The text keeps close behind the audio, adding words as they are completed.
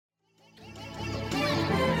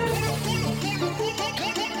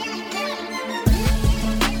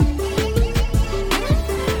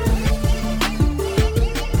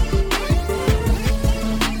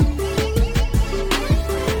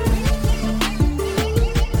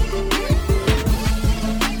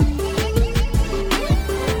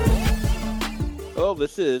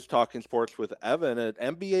This is Talking Sports with Evan, an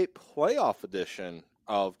NBA playoff edition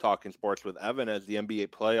of Talking Sports with Evan, as the NBA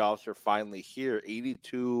playoffs are finally here.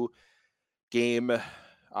 82 game,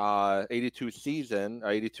 82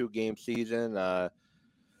 game season.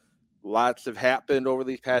 Lots have happened over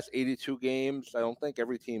these past 82 games. I don't think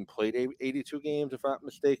every team played 82 games, if I'm not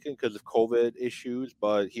mistaken, because of COVID issues.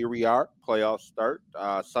 But here we are. Playoffs start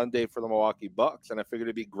Sunday for the Milwaukee Bucks, and I figured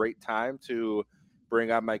it'd be a great time to bring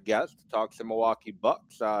on my guest to talk some Milwaukee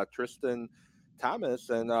Bucks, Tristan Thomas,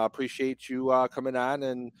 and appreciate you coming on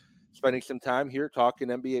and spending some time here talking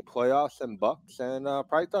NBA playoffs and Bucks, and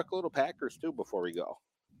probably talk a little Packers too before we go.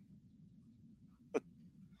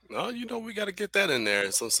 No, we got to get that in there.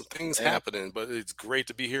 Some things Yeah. happening, but it's great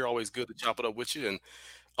to be here. Always good to chop it up with you, and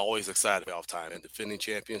always excited about time and defending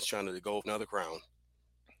champions trying to go another crown.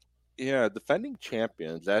 Yeah, defending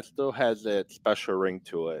champions, that still has that special ring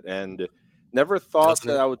to it. And never thought Doesn't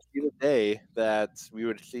that it? I would see the day that we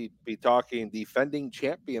would be talking defending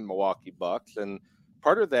champion Milwaukee Bucks. And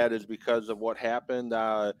part of that is because of what happened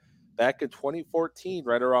back in 2014,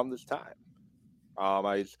 right around this time. I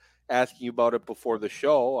was asking you about it before the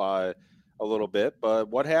show a little bit, but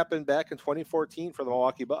what happened back in 2014 for the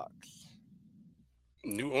Milwaukee Bucks?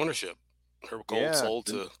 New ownership. Herb Gold Yeah, sold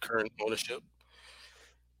to current ownership,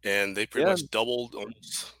 and they pretty yeah, much doubled,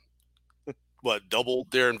 almost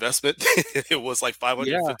doubled their investment. It was like yeah.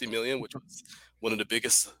 550 million, which was one of the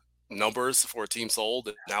biggest numbers for a team sold.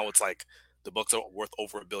 And now it's like the Bucks are worth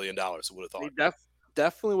over $1 billion. Who would have They thought?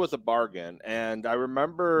 definitely was a bargain, and I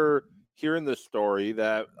remember hearing this story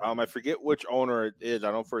that I forget which owner it is.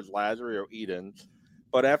 I don't know if it's Lazary or Edens,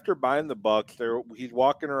 but after buying the Bucks, he's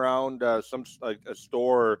walking around some like a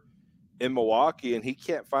store in Milwaukee, and he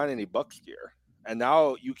can't find any Bucks gear. And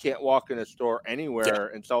now you can't walk in a store Yeah, anywhere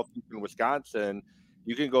in southeastern Wisconsin.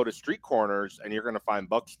 You can go to street corners, and you're going to find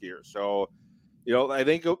Bucks gear. So, I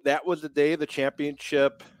think that was the day the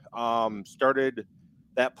championship started.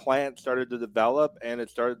 That plant started to develop, and it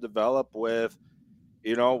started to develop with,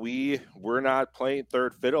 we're not playing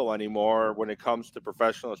third fiddle anymore when it comes to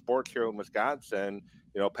professional sports here in Wisconsin.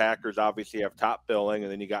 Packers obviously have top billing,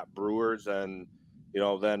 and then you got Brewers, and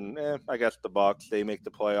then I guess the Bucks, they make the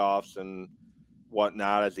playoffs and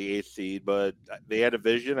whatnot as the eighth seed, but they had a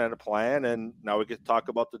vision and a plan, and now we get to talk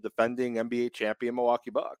about the defending NBA champion Milwaukee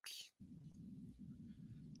Bucks.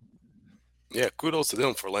 yeah. Kudos to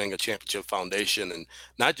them for laying a championship foundation and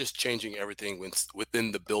not just changing everything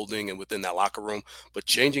within the building and within that locker room, but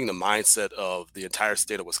changing the mindset of the entire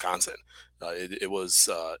state of Wisconsin.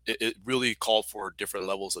 It really called for different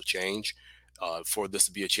levels of change for this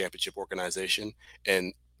to be a championship organization,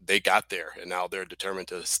 and they got there, and now they're determined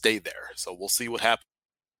to stay there. So we'll see what happens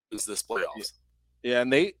this playoffs. Yeah,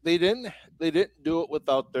 and they didn't do it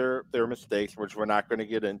without their mistakes, which we're not going to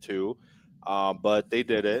get into, but they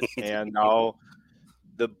did it, and now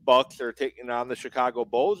the Bucks are taking on the Chicago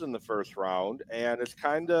Bulls in the first round, and it's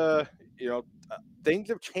kind of things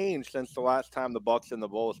have changed since the last time the Bucks and the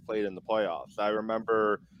Bulls played in the playoffs. I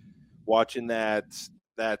remember watching that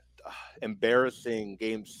embarrassing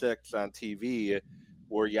Game 6 on TV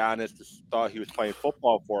where Giannis just thought he was playing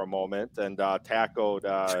football for a moment and tackled.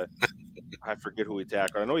 I forget who he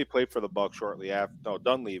tackled. I know he played for the Bucks shortly after. No,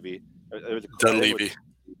 Dunleavy. It was, I think it was. Dunleavy.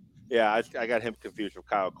 Yeah, I got him confused with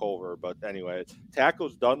Kyle Culver, but anyway,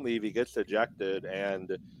 tackles Dunleavy, gets ejected,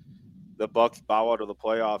 and the Bucks bow out of the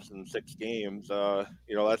playoffs in 6 games.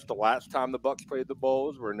 That's the last time the Bucks played the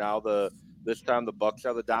Bulls. We're now this time the Bucks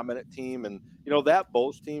are the dominant team, and that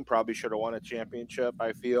Bulls team probably should have won a championship.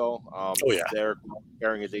 I feel Oh yeah. Derek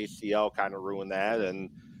carrying his ACL kind of ruined that, and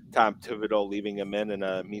Tom Thibodeau leaving him in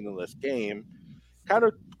a meaningless game kind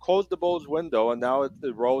of closed the Bulls' window, and now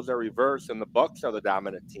the roles are reversed, and the Bucks are the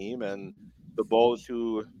dominant team, and the Bulls,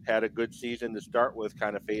 who had a good season to start with,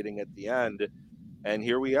 kind of fading at the end. And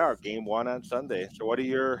here we are, Game 1 on Sunday. So, what are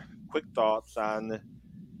your quick thoughts on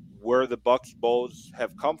where the Bucks Bulls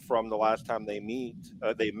have come from the last time they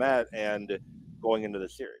met, and going into the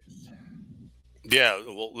series? Yeah,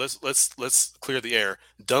 well, let's clear the air.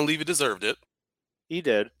 Dunleavy deserved it. He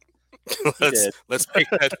did. He let's did. let's make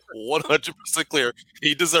that 100% clear.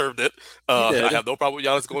 He deserved it. He I did. have no problem with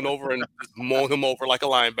Giannis going over and just mowing him over like a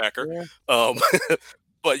linebacker. Yeah. Um,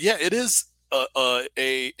 but yeah, it is an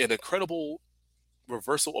incredible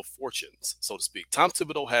reversal of fortunes, so to speak. Tom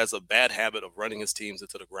Thibodeau has a bad habit of running his teams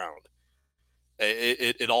into the ground.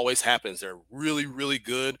 It always happens. They're really, really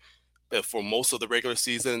good for most of the regular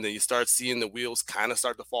season. Then you start seeing the wheels kind of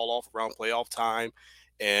start to fall off around playoff time.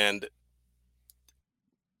 And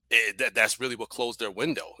that's really what closed their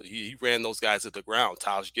window. He ran those guys at the ground.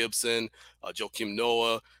 Taj Gibson, Joakim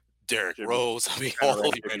Noah, Derrick Jimmy Rose. I mean, kind all of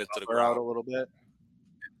ran he ran Jimmy into the Butler out ground. a little bit.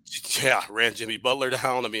 Yeah, ran Jimmy Butler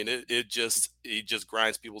down. I mean, it just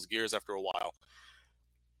grinds people's gears after a while.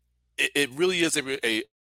 It really is an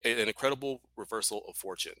incredible reversal of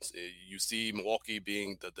fortunes. You see Milwaukee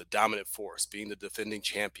being the dominant force, being the defending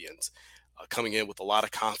champions, coming in with a lot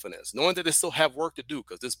of confidence, knowing that they still have work to do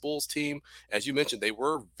because this Bulls team, as you mentioned, they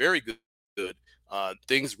were very good.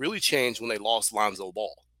 Things really changed when they lost Lonzo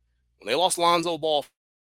Ball. When they lost Lonzo Ball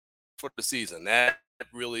for the season, that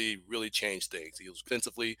really changed things. He was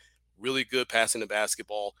defensively really good passing the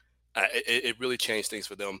basketball. It really changed things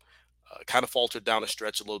for them. Kind of faltered down the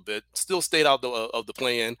stretch a little bit. Still stayed out of the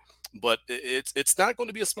play-in, but it's not going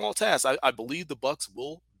to be a small task. I believe the Bucks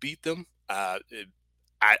will beat them.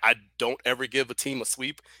 I don't ever give a team a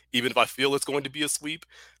sweep, even if I feel it's going to be a sweep.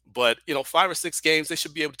 But 5 or 6 games, they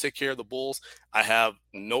should be able to take care of the Bulls. I have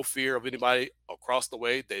no fear of anybody across the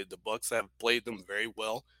way. The Bucks have played them very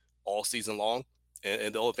well all season long,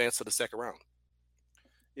 and they'll advance to the second round.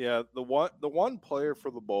 Yeah, the one player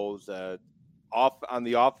for the Bulls that off on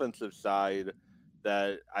the offensive side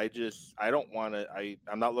that I don't want to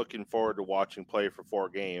I'm not looking forward to watching play for 4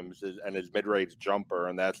 games and his mid-range jumper,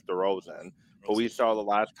 and that's DeRozan. But we saw the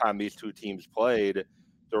last time these two teams played,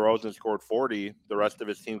 DeRozan scored 40, the rest of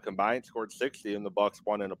his team combined scored 60, and the Bucks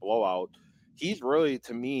won in a blowout. He's really,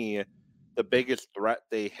 to me, the biggest threat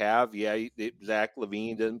they have. Yeah, Zach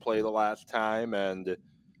LaVine didn't play the last time, and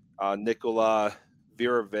Nikola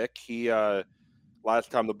Virovic, he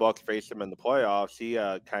last time the Bucks faced him in the playoffs, he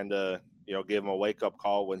kind of gave him a wake up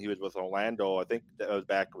call when he was with Orlando. I think that was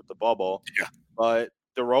back with the bubble. Yeah, But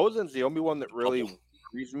DeRozan's the only one that really bubble.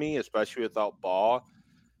 worries me, especially without Ball.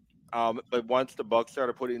 But once the Bucks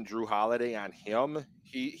started putting Drew Holiday on him,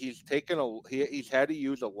 he's had to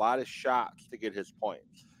use a lot of shots to get his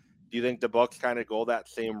points. Do you think the Bucks kind of go that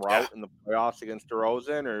same Yeah. route in the playoffs against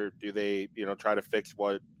DeRozan, or do they try to fix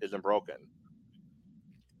what isn't broken?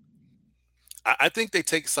 I think they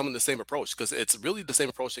take some of the same approach because it's really the same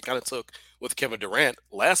approach they kind of took with Kevin Durant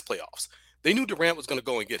last playoffs. They knew Durant was going to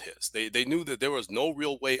go and get his. They knew that there was no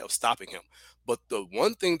real way of stopping him. But the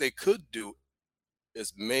one thing they could do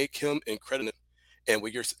is make him incredible. And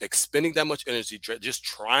when you're expending that much energy, just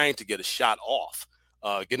trying to get a shot off,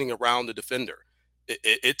 getting around the defender,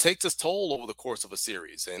 it takes its toll over the course of a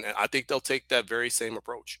series. And I think they'll take that very same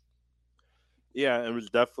approach. Yeah, it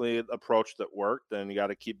was definitely an approach that worked, and you got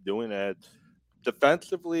to keep doing it.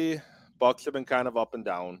 Defensively, Bucks have been kind of up and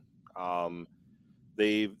down. Um,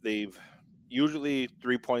 they've usually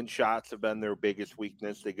 3 point shots have been their biggest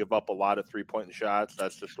weakness. They give up a lot of 3 point shots.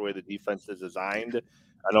 That's just the way the defense is designed.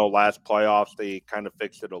 I know last playoffs they kind of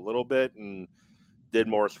fixed it a little bit and did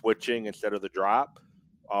more switching instead of the drop.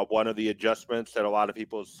 One of the adjustments that a lot of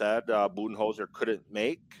people said Budenholzer couldn't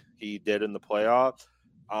make, he did in the playoffs.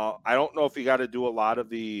 I don't know if you got to do a lot of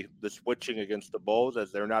the switching against the Bulls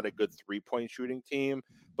as they're not a good 3 point shooting team.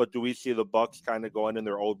 But do we see the Bucks kind of going in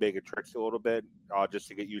their old bag of tricks a little bit just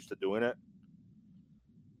to get used to doing it?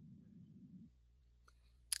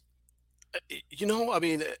 I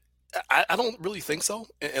mean, I don't really think so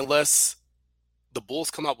unless the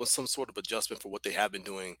Bulls come out with some sort of adjustment for what they have been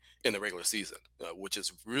doing in the regular season, which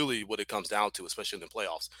is really what it comes down to, especially in the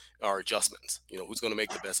playoffs, are adjustments. Who's going to make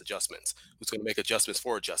the best adjustments? Who's going to make adjustments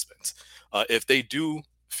for adjustments? If they do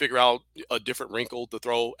figure out a different wrinkle to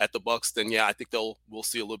throw at the Bucks, then yeah, I think we'll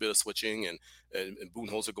see a little bit of switching and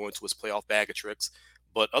Budenholzer going to his playoff bag of tricks.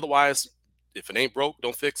 But otherwise, if it ain't broke,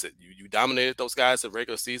 don't fix it. You dominated those guys in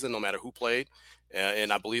regular season, no matter who played,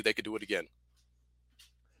 and I believe they could do it again.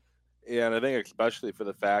 Yeah, and I think especially for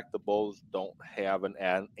the fact the Bulls don't have an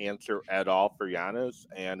answer at all for Giannis,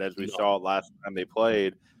 and as we No, saw last time they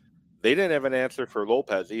played, they didn't have an answer for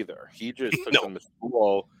Lopez either. He just took no, them to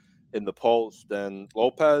school in the post. And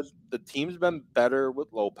Lopez, the team's been better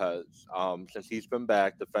with Lopez since he's been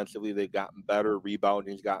back. Defensively, they've gotten better.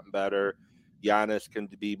 Rebounding's gotten better. Giannis can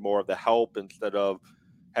be more of the help instead of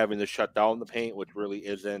having to shut down the paint, which really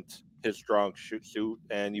isn't his strong suit.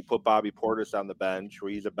 And you put Bobby Portis on the bench,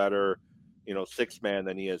 where he's a better, six man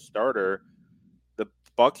than he is starter. The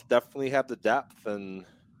Bucks definitely have the depth, and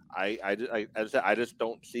as I said, I just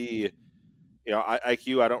don't see.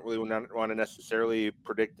 IQ. I don't really want to necessarily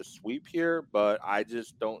predict the sweep here, but I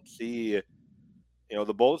just don't see.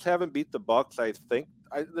 The Bulls haven't beat the Bucks. I think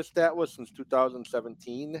the stat was since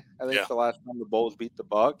 2017. I think yeah, it's the last time the Bulls beat the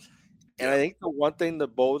Bucks. And I yeah. think the one thing the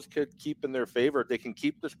Bulls could keep in their favor, if they can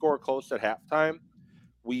keep the score close at halftime.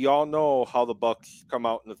 We all know how the Bucks come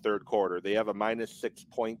out in the third quarter. They have a -6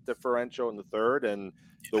 point differential in the third, and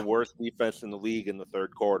the worst defense in the league in the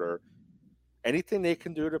third quarter. Anything they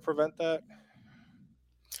can do to prevent that?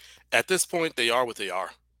 At this point, they are what they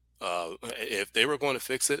are. If they were going to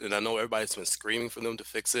fix it, and I know everybody's been screaming for them to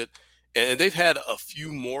fix it, and they've had a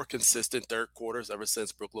few more consistent third quarters ever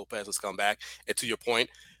since Brook Lopez has come back. And to your point,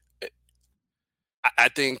 I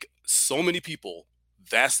think so many people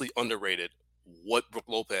vastly underrated what Brook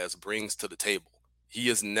Lopez brings to the table. He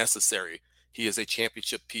is necessary. He is a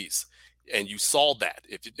championship piece, and you saw that.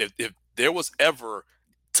 If there was ever,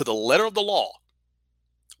 to the letter of the law,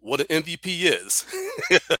 what an MVP is,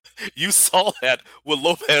 you saw that with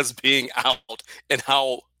Lopez being out and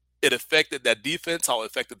how it affected that defense, how it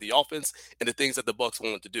affected the offense, and the things that the Bucks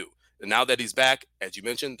wanted to do. And now that he's back, as you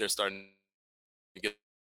mentioned, they're starting to get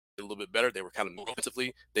a little bit better. They were kind of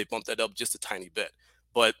offensively, they bumped that up just a tiny bit.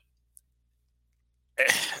 But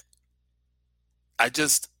I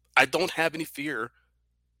don't have any fear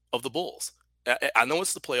of the Bulls. I know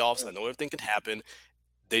it's the playoffs. I know everything can happen.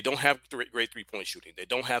 They don't have great three-point shooting. They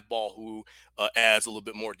don't have Ball, who adds a little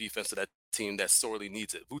bit more defense to that team that sorely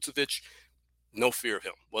needs it. Vucevic, no fear of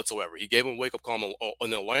him whatsoever. He gave him a wake-up call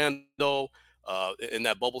in Orlando in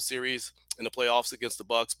that bubble series in the playoffs against the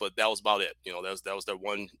Bucks, but that was about it. That was their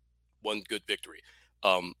one good victory.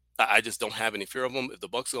 I just don't have any fear of them. If the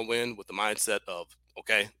Bucks are gonna win with the mindset of,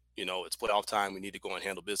 okay, it's playoff time, we need to go and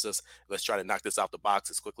handle business. Let's try to knock this out the box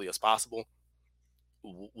as quickly as possible.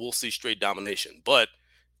 We'll see straight domination. But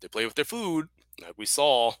they play with their food, like we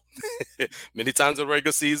saw many times in the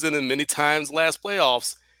regular season and many times last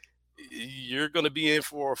playoffs. You're going to be in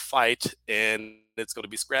for a fight, and it's going to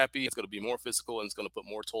be scrappy. It's going to be more physical, and it's going to put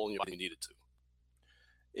more toll on you than you need it to.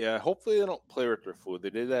 Yeah, hopefully they don't play with their food. They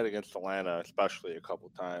did that against Atlanta, especially a couple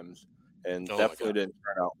times, and definitely didn't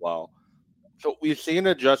turn out well. So we've seen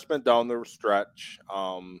adjustment down the stretch.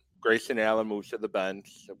 Grayson Allen moves to the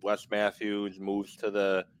bench. Wes Matthews moves to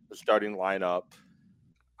the starting lineup.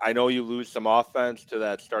 I know you lose some offense to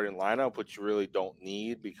that starting lineup, which you really don't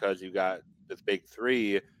need because you got this big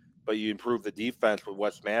three, but you improve the defense with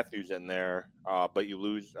Wes Matthews in there. But you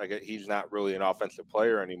lose. I guess he's not really an offensive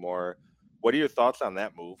player anymore. What are your thoughts on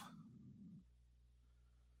that move?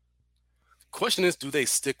 Question is, do they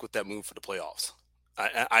stick with that move for the playoffs?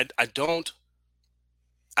 I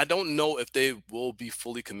don't know if they will be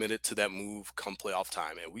fully committed to that move come playoff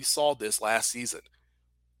time. And we saw this last season.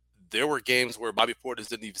 There were games where Bobby Portis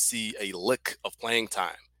didn't even see a lick of playing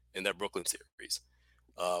time in that Brooklyn series.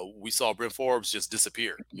 We saw Brent Forbes just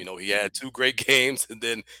disappear. He had 2 great games and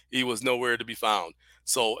then he was nowhere to be found.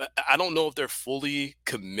 So I don't know if they're fully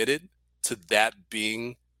committed to that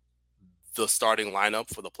being the starting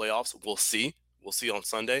lineup for the playoffs. We'll see. We'll see on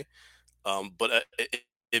Sunday. But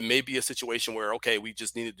it may be a situation where, okay, we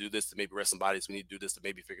just need to do this to maybe rest some bodies. We need to do this to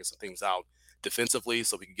maybe figure some things out defensively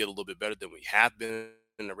so we can get a little bit better than we have been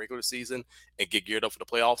in the regular season and get geared up for the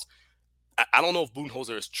playoffs. I don't know if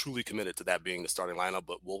Budenholzer is truly committed to that being the starting lineup,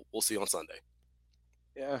 but we'll see on Sunday.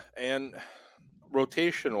 Yeah, and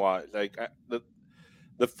rotation-wise, like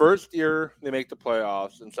the first year they make the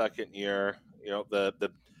playoffs, and second year,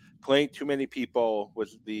 the playing too many people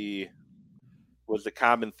was the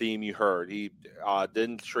common theme you heard. He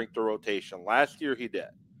didn't shrink the rotation. Last year he did.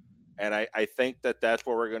 And I think that's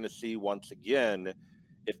what we're going to see once again.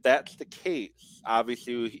 If that's the case,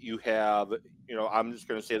 obviously you have, I'm just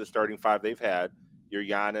going to say the starting 5 they've had, your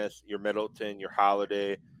Giannis, your Middleton, your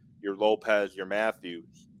Holiday, your Lopez, your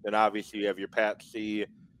Matthews. Then obviously you have your Pat C,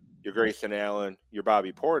 your Grayson Allen, your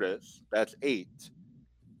Bobby Portis. That's 8.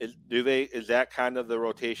 Is that kind of the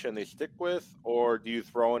rotation they stick with, or do you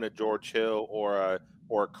throw in a George Hill or a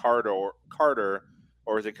Carter,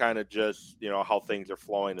 or is it kind of just how things are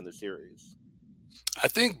flowing in the series? I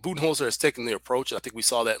think Budenholzer has taken the approach. I think we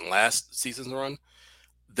saw that in last season's run.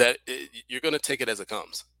 That you're going to take it as it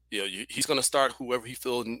comes. He's going to start whoever he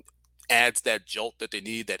feels adds that jolt that they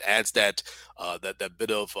need, that adds that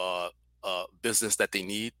bit of business that they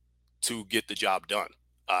need to get the job done.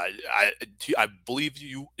 I believe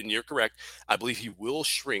you, and you're correct. I believe he will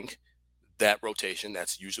shrink that rotation.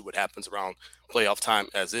 That's usually what happens around playoff time,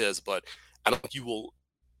 as is. But I don't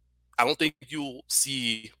think you'll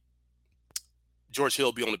see George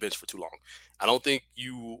Hill be on the bench for too long. I don't think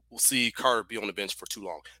you will see Carter be on the bench for too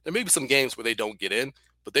long. There may be some games where they don't get in,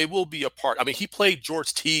 but they will be a part. I mean, he played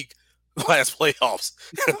George Teague last playoffs.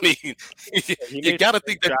 I mean, you got to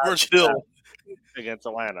think that George Hill against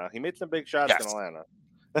Atlanta. He made some big shots in Atlanta.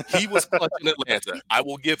 He was clutch in Atlanta. I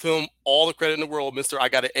will give him all the credit in the world, Mr. I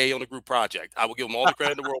got an A on the group project. I will give him all the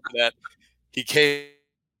credit in the world for that. He came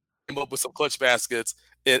up with some clutch baskets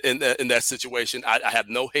in that situation. I have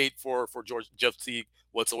no hate for Jeff Teague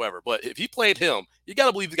whatsoever. But if he played him, you got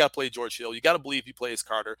to believe he got to play George Hill. You got to believe he plays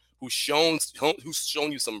Carter, who's shown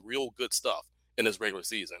you some real good stuff in this regular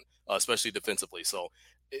season, especially defensively. So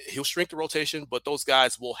he'll shrink the rotation, but those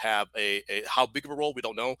guys will have a how big of a role we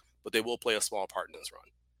don't know, but they will play a small part in this run.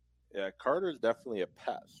 Yeah, Carter's definitely a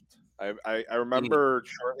pest. I Mhm. remember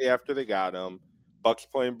shortly after they got him, Bucks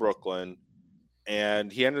playing Brooklyn,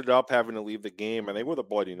 and he ended up having to leave the game, and they were the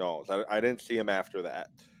bloody nose. I didn't see him after that,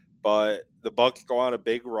 but the Bucks go on a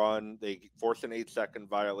big run. They force an 8-second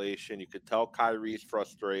violation. You could tell Kyrie's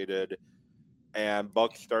frustrated, and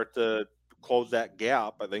Bucks start to close that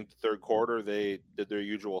gap. I think the third quarter they did their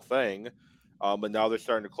usual thing, but now they're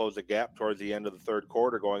starting to close the gap towards the end of the third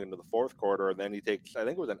quarter, going into the fourth quarter. And then he takes, I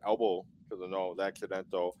think it was an elbow to the nose,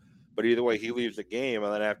 accidental. But either way, he leaves the game,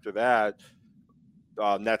 and then after that,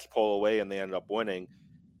 Nets pull away and they end up winning.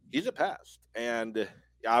 He's a pest, and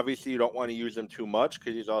obviously you don't want to use him too much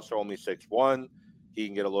because he's also only 6'1". He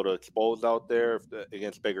can get a little exposed out there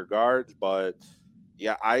against bigger guards, but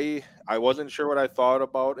yeah, I wasn't sure what I thought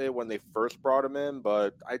about it when they first brought him in,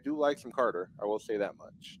 but I do like some Carter. I will say that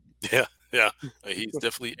much. Yeah, yeah. He's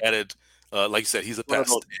definitely added. Like you said, he's a One of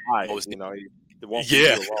those pest. guys, he won't leave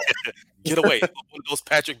Yeah, you alone. get away. One of those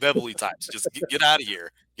Patrick Beverly types. Just get out of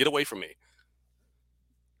here. Get away from me.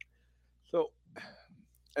 So,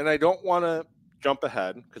 and I don't want to jump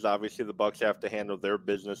ahead because obviously the Bucks have to handle their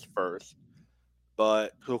business first.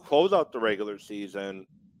 But to close out the regular season,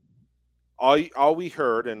 all we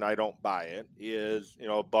heard, and I don't buy it, is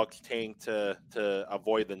Bucks tank to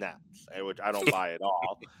avoid the Nets, which I don't buy at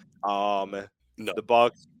all. No. The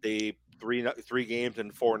Bucks, they three games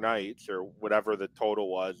in 4 nights or whatever the total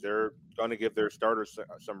was. They're going to give their starters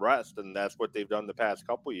some rest, and that's what they've done the past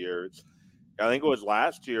couple years. I think it was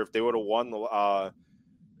last year if they would have won the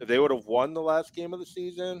last game of the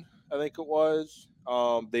season. I think it was.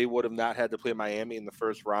 They would have not had to play Miami in the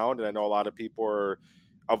first round, and I know a lot of people are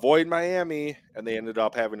avoid Miami, and they ended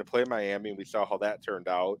up having to play Miami, and we saw how that turned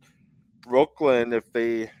out. Brooklyn, if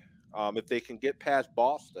they can get past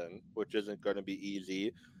Boston, which isn't going to be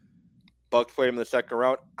easy, Bucks play them in the second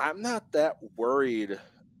round. I'm not that worried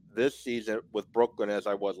this season with Brooklyn as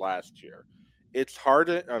I was last year. It's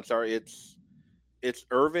Harden. I'm sorry. It's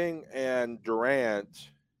Irving and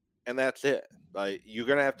Durant, and that's it. Like you're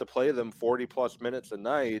gonna have to play them 40 plus minutes a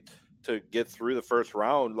night to get through the first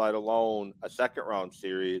round, let alone a second round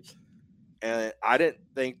series. And I didn't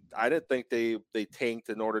think they tanked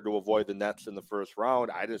in order to avoid the Nets in the first round.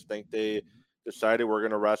 I just think they decided we're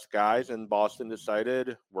going to rest guys, and Boston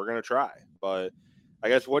decided we're going to try. But I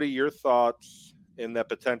guess what are your thoughts in that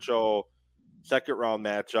potential second round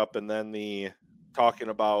matchup, and then the talking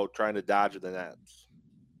about trying to dodge the Nets?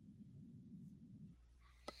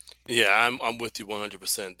 Yeah, I'm with you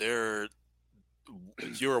 100%.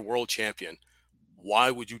 You're a world champion.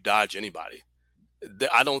 Why would you dodge anybody?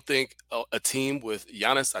 I don't think a team with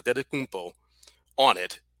Giannis Antetokounmpo on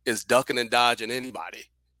it is ducking and dodging anybody.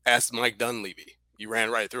 Ask Mike Dunleavy. You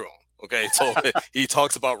ran right through him. Okay, so he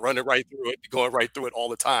talks about running right through it, going right through it all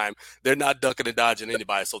the time. They're not ducking and dodging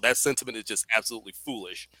anybody. So that sentiment is just absolutely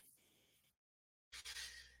foolish.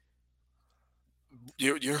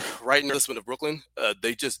 You're right in the assessment of Brooklyn.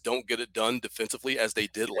 They just don't get it done defensively as they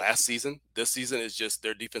did last season. This season is just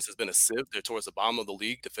their defense has been a sieve. They're towards the bottom of the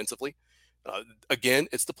league defensively. Again,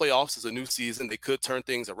 it's the playoffs. It's a new season. They could turn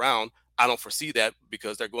things around. I don't foresee that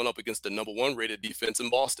because they're going up against the number one rated defense in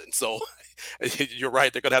Boston. So you're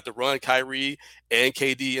right. They're going to have to run Kyrie and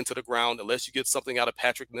KD into the ground unless you get something out of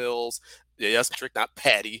Patrick Mills. Yes, Patrick, not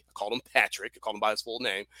Patty. I called him Patrick. I called him by his full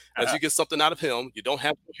name. As you get something out of him, you don't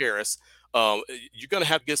have Harris. You're going to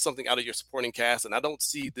have to get something out of your supporting cast, and I don't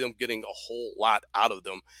see them getting a whole lot out of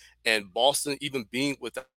them. And Boston, even being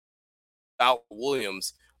without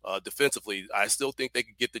Williams defensively, I still think they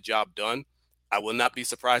could get the job done. I will not be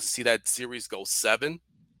surprised to see that series go 7,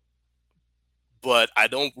 but I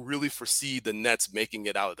don't really foresee the Nets making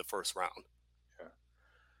it out of the first round. Yeah.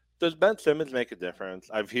 Does Ben Simmons make a difference?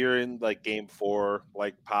 I've hearing like game 4,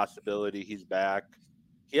 like possibility he's back.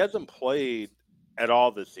 He hasn't played at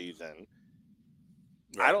all this season.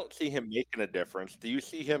 Right. I don't see him making a difference. Do you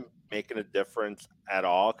see him making a difference at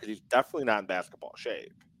all? Because he's definitely not in basketball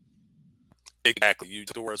shape. Exactly. You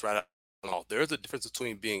took the words right out. There's a difference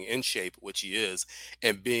between being in shape, which he is,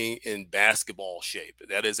 and being in basketball shape.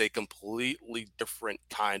 That is a completely different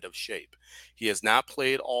kind of shape. He has not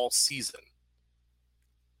played all season.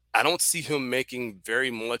 I don't see him making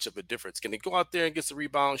very much of a difference. Can he go out there and get some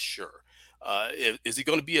rebounds? Sure. Is he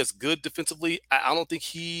going to be as good defensively? I don't think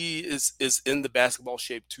he is in the basketball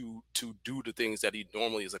shape to do the things that he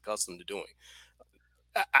normally is accustomed to doing.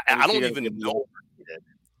 I don't even know.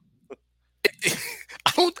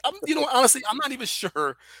 Honestly, I'm not even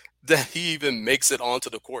sure that he even makes it onto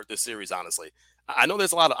the court this series, honestly. I know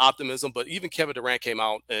there's a lot of optimism, but even Kevin Durant came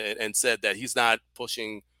out and said that he's not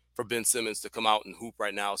pushing for Ben Simmons to come out and hoop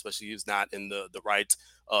right now, especially he's not in the right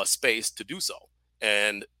space to do so.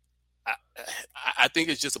 And I, I think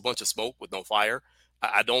it's just a bunch of smoke with no fire.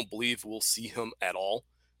 I don't believe we'll see him at all,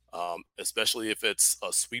 especially if it's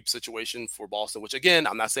a sweep situation for Boston, which, again,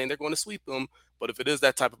 I'm not saying they're going to sweep them, but if it is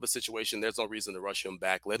that type of a situation, there's no reason to rush him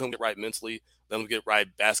back. Let him get right mentally, let him get right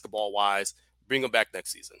basketball wise, bring him back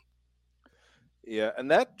next season. Yeah, and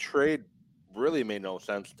that trade really made no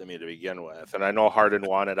sense to me to begin with. And I know Harden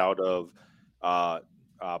wanted out of uh,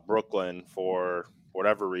 Brooklyn for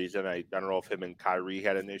whatever reason. I don't know if him and Kyrie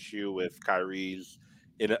had an issue with Kyrie's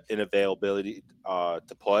inavailability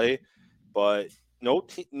to play, but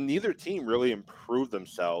neither team really improved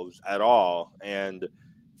themselves at all. And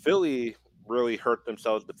Philly really hurt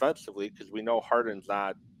themselves defensively because we know Harden's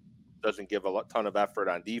not doesn't give a ton of effort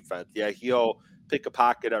on defense. Yeah, he'll pick a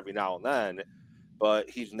pocket every now and then, but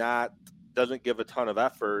he's not doesn't give a ton of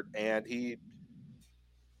effort, and he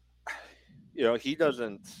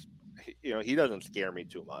doesn't he doesn't scare me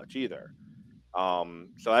too much either.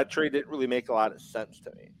 So that trade didn't really make a lot of sense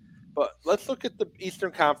to me. But let's look at the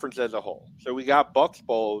Eastern Conference as a whole. So we got Bucks,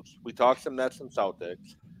 Bulls. We talked some Nets and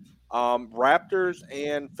Celtics. Raptors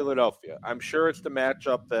and Philadelphia. I'm sure it's the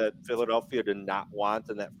matchup that Philadelphia did not want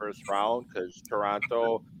in that first round because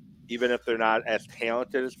Toronto, even if they're not as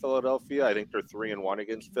talented as Philadelphia, I think they're 3-1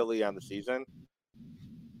 against Philly on the season.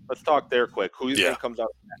 Let's talk there quick. Who do you think comes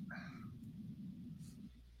out?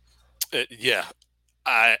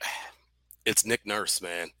 It's Nick Nurse,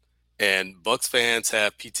 man. And Bucks fans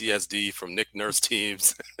have PTSD from Nick Nurse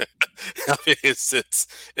teams. I mean,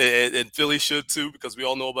 and Philly should too, because we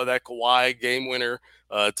all know about that Kawhi game winner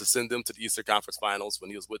to send them to the Eastern Conference Finals when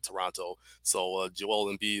he was with Toronto. So Joel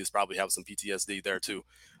Embiid is probably having some PTSD there too.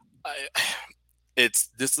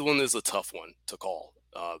 This one is a tough one to call.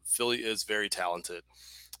 Philly is very talented.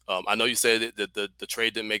 I know you said that the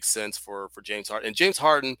trade didn't make sense for James Harden. And James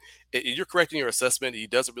Harden, you're correct in your assessment. He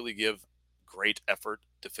doesn't really give great effort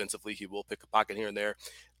defensively. He will pick a pocket here and there.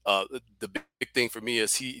 The big thing for me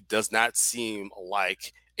is he does not seem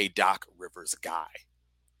like a Doc Rivers guy.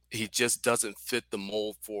 He just doesn't fit the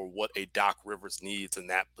mold for what a Doc Rivers needs in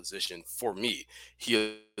that position for me.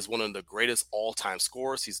 He is one of the greatest all-time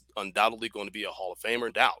scorers. He's undoubtedly going to be a Hall of Famer,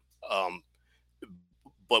 no doubt.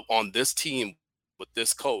 But on this team with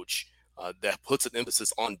this coach that puts an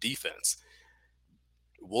emphasis on defense,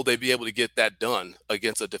 will they be able to get that done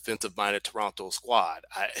against a defensive-minded Toronto squad?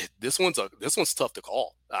 This one's tough to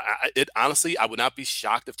call. Honestly, I would not be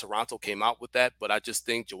shocked if Toronto came out with that, but I just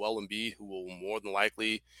think Joel Embiid, who will more than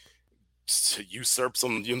likely to usurp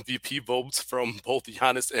some MVP votes from both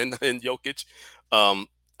Giannis and Jokic,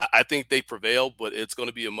 I think they prevail, but it's going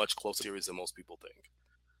to be a much closer series than most people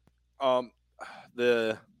think.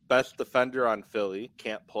 The best defender on Philly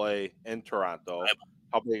can't play in Toronto.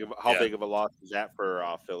 How big of a loss is that for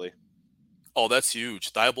Philly? Oh, that's huge.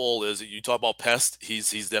 Thibault is, you talk about pest, he's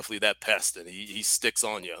definitely that pest, and he sticks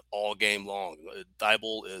on you all game long.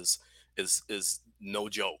 Thibault is no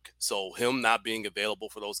joke. So him not being available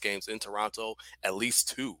for those games in Toronto, at least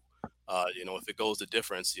two. If it goes the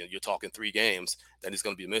difference, you're talking 3 games, then he's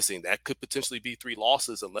going to be missing. That could potentially be 3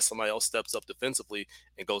 losses unless somebody else steps up defensively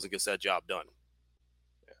and goes and gets that job done.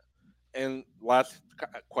 Yeah. And last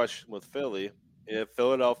question with Philly. If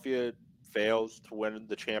Philadelphia fails to win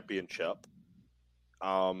the championship,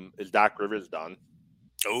 is Doc Rivers done?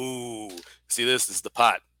 Oh, see, this is the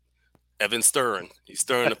pot. Evan Stern. He's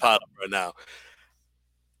stirring the pot up right now.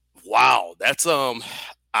 Wow, that's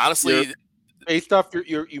honestly, based off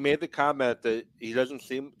you made the comment that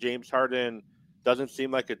James Harden doesn't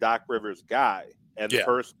seem like a Doc Rivers guy, and the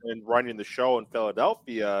person running the show in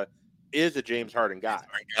Philadelphia is a James Harden guy.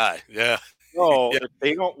 Yeah. So if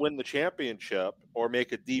they don't win the championship or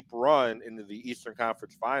make a deep run into the Eastern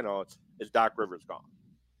Conference Finals, is Doc Rivers gone?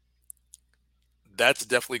 That's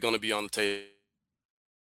definitely going to be on the table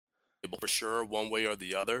for sure, one way or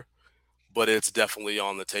the other. But it's definitely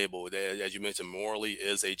on the table. As you mentioned, Morley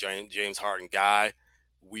is a James Harden guy.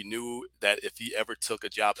 We knew that if he ever took a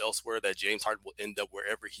job elsewhere, that James Harden will end up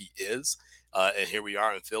wherever he is. And here we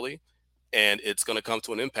are in Philly. And it's going to come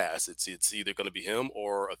to an impasse. It's either going to be him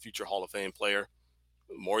or a future Hall of Fame player.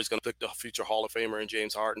 Morey's going to pick the future Hall of Famer in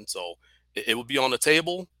James Harden. So it will be on the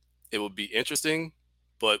table. It will be interesting,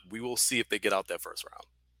 but we will see if they get out that first round.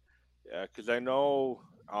 Yeah, because I know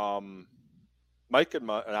Mike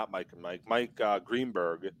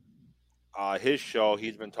Greenberg, his show,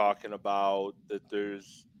 he's been talking about that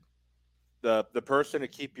there's the person to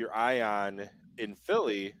keep your eye on in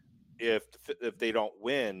Philly if they don't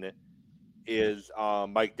win is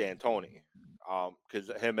Mike D'Antoni. because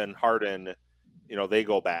him and Harden, they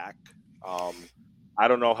go back. I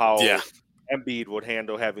don't know Yeah. how Embiid would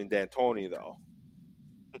handle having D'Antoni, though.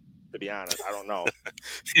 To be honest, I don't know.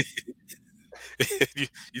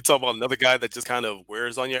 You talk about another guy that just kind of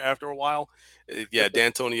wears on you after a while. Yeah,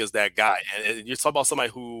 D'Antoni is that guy, and you talk about somebody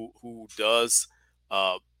uh, who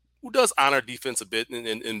does honor defense a bit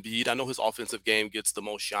in Embiid. I know his offensive game gets the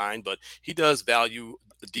most shine, but he does value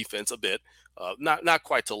the defense a bit. Not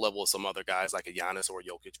quite to the level of some other guys like a Giannis or a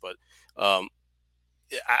Jokic, but um,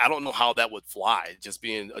 I don't know how that would fly. Just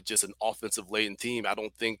being just an offensive laden team, I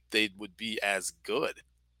don't think they would be as good.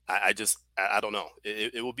 I don't know.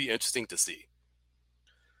 It will be interesting to see.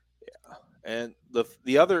 And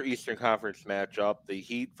the other Eastern Conference matchup, the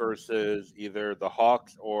Heat versus either the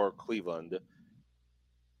Hawks or Cleveland,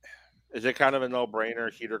 is it kind of a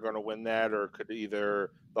no-brainer? Heat are going to win that, or could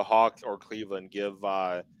either the Hawks or Cleveland give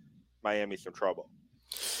Miami some trouble?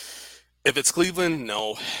 If it's Cleveland,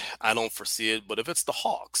 no, I don't foresee it. But if it's the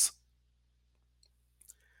Hawks,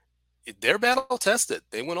 they're battle tested.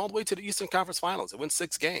 They went all the way to the Eastern Conference Finals. They won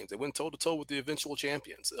 6 games. They went toe to toe with the eventual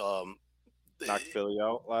champions. Knocked Philly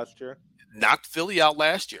out last year. Knocked Philly out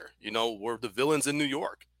last year. Were the villains in New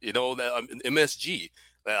York. That MSG.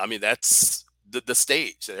 I mean, that's the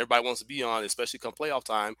stage that everybody wants to be on, especially come playoff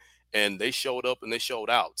time. And they showed up and they showed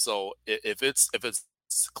out. So if it's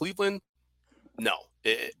Cleveland, no,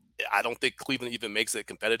 I don't think Cleveland even makes it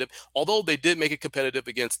competitive. Although they did make it competitive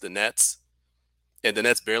against the Nets, and the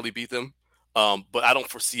Nets barely beat them. But I don't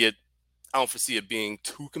foresee it. I don't foresee it being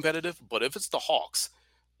too competitive. But if it's the Hawks,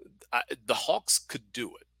 the Hawks could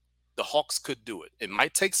do it. The Hawks could do it. It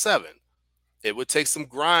might take 7. It would take some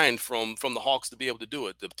grind from the Hawks to be able to do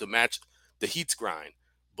it, to match the Heat's grind.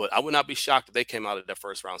 But I would not be shocked if they came out of that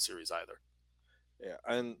first round series either. Yeah,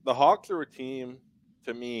 and the Hawks are a team,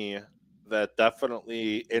 to me, that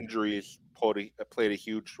definitely injuries played a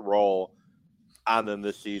huge role on them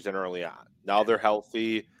this season early on. Now they're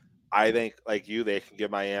healthy. I think, like you, they can give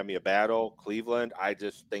Miami a battle. Cleveland, I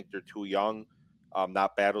just think they're too young,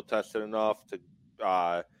 not battle tested enough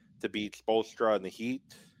to beat Spoelstra and the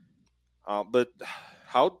Heat. But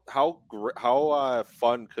how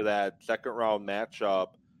fun could that second round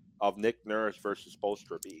matchup of Nick Nurse versus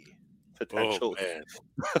Spoelstra be? Potentially,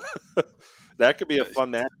 that could be a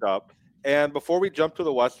fun matchup. And before we jump to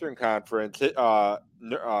the Western Conference,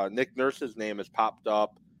 Nick Nurse's name has popped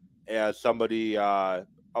up as somebody,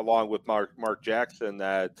 along with Mark Jackson,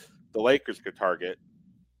 that the Lakers could target.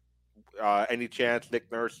 Any chance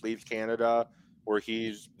Nick Nurse leaves Canada, where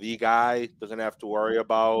he's the guy, doesn't have to worry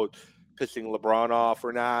about pissing LeBron off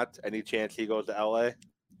or not? Any chance he goes to LA?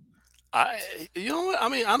 I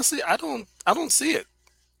mean, honestly, I don't see it.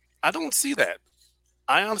 I don't see that.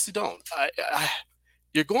 I honestly don't.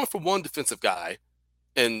 You're going for one defensive guy,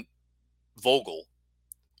 and Vogel,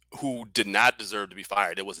 who did not deserve to be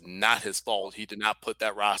fired. It was not his fault. He did not put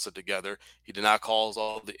that roster together. He did not cause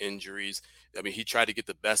all the injuries. I mean, he tried to get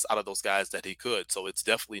the best out of those guys that he could. So it's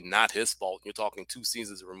definitely not his fault. You're talking 2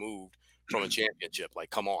 seasons removed from a championship. Like,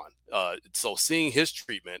 come on. So seeing his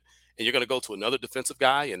treatment, and you're going to go to another defensive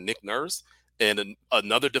guy and Nick Nurse, and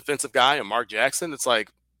another defensive guy and Mark Jackson. It's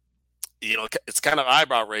like, it's kind of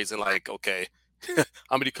eyebrow raising. Like, okay,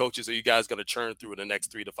 how many coaches are you guys going to churn through in the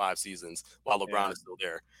next 3 to 5 seasons while LeBron is still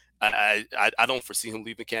there? I don't foresee him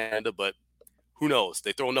leaving Canada, but who knows?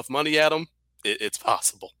 They throw enough money at him, it's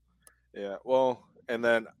possible. Yeah, well, and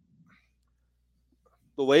then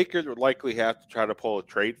the Lakers would likely have to try to pull a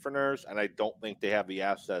trade for Nurse, and I don't think they have the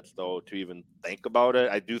assets, though, to even think about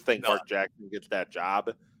it. I do think Mark Jackson gets that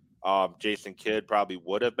job. Jason Kidd probably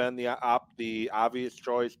would have been the obvious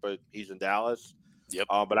choice, but he's in Dallas. Yep.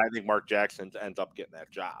 But I think Mark Jackson ends up getting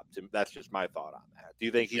that job. That's just my thought on that. Do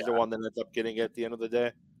you think he's the one that ends up getting it at the end of the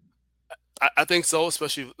day? I think so,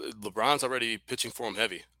 especially LeBron's already pitching for him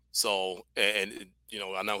heavy. So, and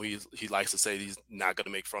I know he likes to say he's not going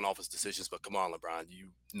to make front office decisions, but come on, LeBron, you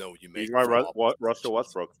make. He's why Russell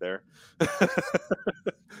Westbrook's there.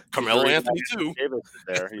 Carmelo Anthony too. Davis is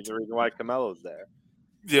there. He's the reason why Carmelo's there.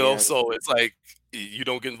 So it's like, you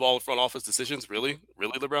don't get involved in front office decisions, really,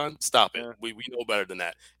 LeBron. Stop it. Yeah. We know better than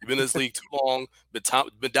that. You've been in this league too long,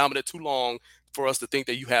 been dominant too long for us to think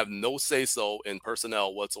that you have no say so in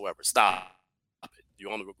personnel whatsoever. Stop it. You're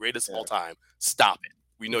one of the greatest of all time. Stop it.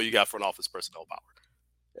 We know you got front office personnel power.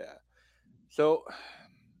 Yeah. So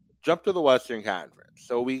jump to the Western Conference.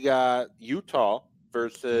 So we got Utah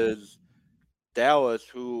versus Dallas,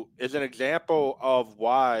 who is an example of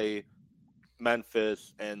why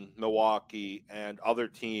Memphis and Milwaukee and other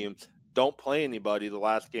teams don't play anybody the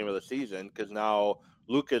last game of the season, because now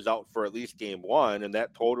Luka's out for at least game 1, and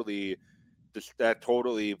that totally that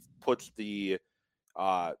totally puts the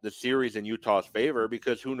series in Utah's favor,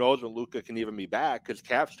 because who knows when Luka can even be back, because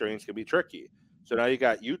calf strains can be tricky. So now you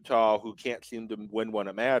got Utah, who can't seem to win when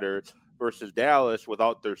it matters, versus Dallas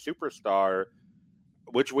without their superstar.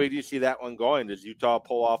 Which way do you see that one going? Does Utah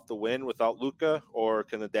pull off the win without Luka, or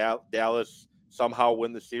can the Dallas somehow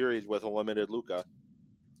win the series with a limited Luka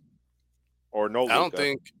or no I don't Luka?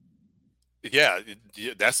 think. Yeah,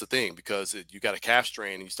 that's the thing, because you got a calf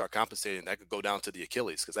strain and you start compensating, that could go down to the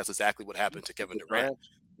Achilles, because that's exactly what happened to Kevin Durant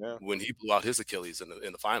Yeah. when he blew out his Achilles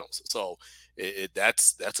in the finals. So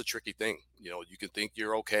that's a tricky thing. You can think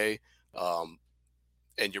you're okay,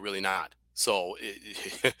 and you're really not. So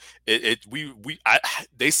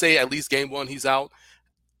they say at least game one he's out.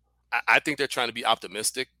 I think they're trying to be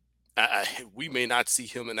optimistic. We may not see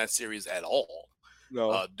him in that series at all,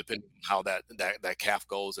 No. depending on how that calf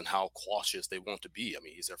goes and how cautious they want to be. I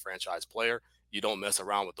mean, he's their franchise player. You don't mess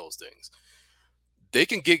around with those things. They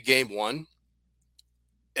can get game one,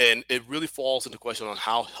 and it really falls into question on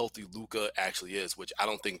how healthy Luka actually is, which I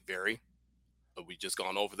don't think very. But we just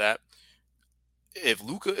gone over that. If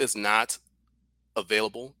Luka is not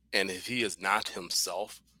available, and if he is not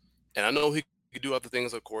himself, and I know he could do other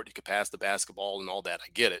things on the court, he could pass the basketball and all that. I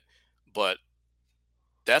get it, but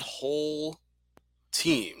that whole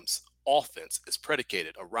team's offense is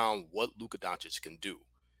predicated around what Luka Doncic can do.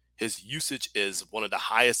 His usage is one of the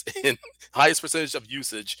highest percentage of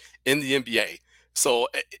usage in the NBA. So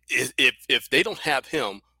if they don't have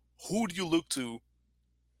him, who do you look to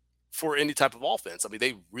for any type of offense? I mean,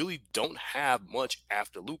 they really don't have much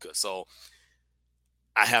after Luka. So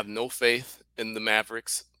I have no faith in the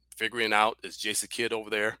Mavericks figuring out, is Jason Kidd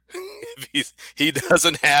over there. If he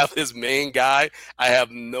doesn't have his main guy, I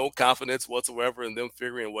have no confidence whatsoever in them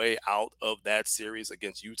figuring a way out of that series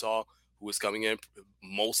against Utah, who is coming in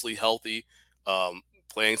mostly healthy,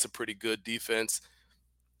 playing some pretty good defense.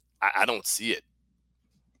 I don't see it.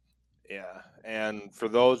 Yeah, and for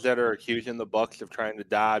those that are accusing the Bucks of trying to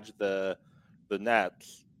dodge the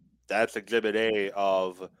Nets, that's Exhibit A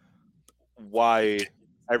of why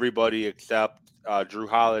everybody except Drew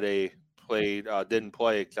Holiday didn't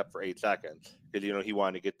play except for 8 seconds, because he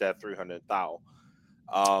wanted to get that 300 thou.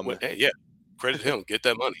 Well, hey, yeah, credit him. Get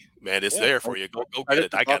that money, man. It's Yeah, there for you. Go get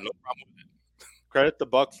it. I got no problem with it. Credit the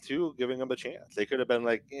Bucks too, giving him a chance. They could have been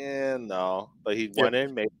like, no, but he went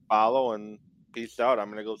in, made a follow, and peace out. I'm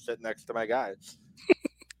gonna go sit next to my guys.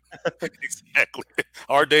 Exactly.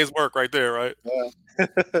 Hard day's work right there, right?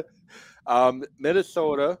 Yeah.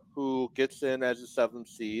 Minnesota, who gets in as a 7th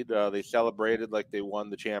seed, they celebrated like they won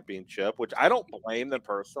the championship, which I don't blame them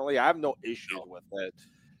personally. I have no issues with it.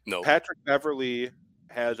 No. Patrick Beverley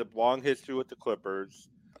has a long history with the Clippers,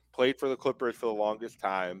 played for the Clippers for the longest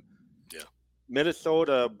time. Yeah.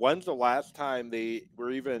 Minnesota, when's the last time they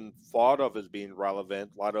were even thought of as being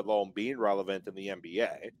relevant, let alone being relevant in the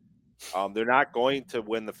NBA? They're not going to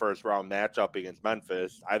win the first round matchup against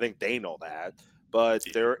Memphis. I think they know that, but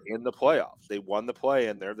they're in the playoffs. They won the play,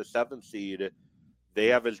 and they're the 7th seed. They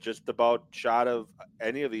have as just about shot of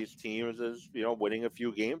any of these teams as winning a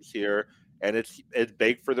few games here, and it's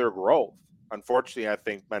big for their growth. Unfortunately, I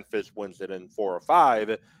think Memphis wins it in 4 or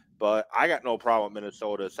 5, but I got no problem with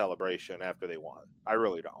Minnesota celebration after they won. I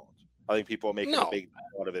really don't. I think people are making a big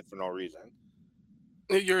deal out of it for no reason.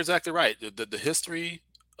 You're exactly right. The history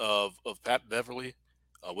of Pat Beverley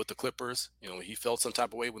with the Clippers, he felt some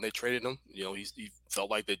type of way when they traded him. He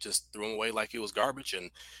felt like they just threw him away like he was garbage,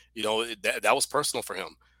 and that was personal for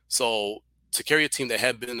him. So to carry a team that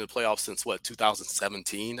had been in the playoffs since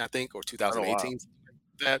 2017, I think, or 2018.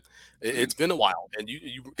 That it's been a while, and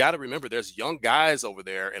you got to remember there's young guys over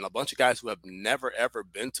there and a bunch of guys who have never ever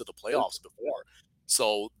been to the playoffs before.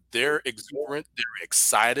 So they're exuberant, they're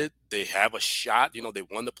excited, they have a shot. They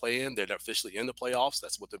won the play-in, they're officially in the playoffs.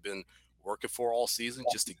 That's what they've been working for all season,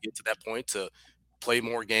 just to get to that point to play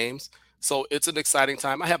more games. So it's an exciting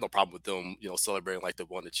time. I have no problem with them, celebrating like they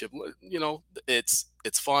won the chip.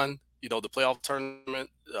 It's fun. The playoff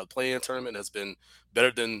tournament, play-in tournament has been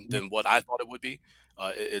better than what I thought it would be.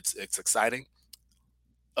 It's exciting.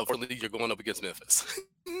 Unfortunately, you're going up against Memphis.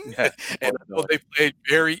 Yeah, and they played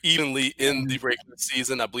very evenly in the regular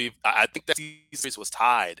season. I think that series was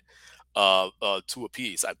tied to a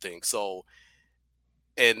piece, I think. So,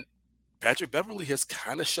 and Patrick Beverley has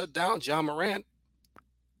kind of shut down Ja Morant.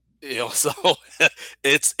 So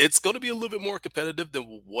it's going to be a little bit more competitive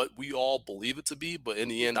than what we all believe it to be. But in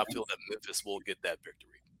the end, I feel that Memphis will get that victory.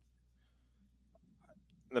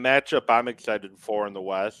 The matchup I'm excited for in the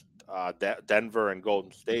West, Denver and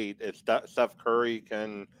Golden State, if Steph Curry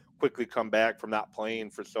can quickly come back from not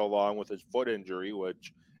playing for so long with his foot injury,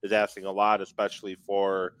 which is asking a lot, especially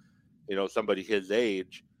for somebody his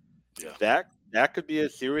age. Yeah. That could be a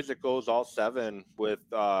series that goes all seven with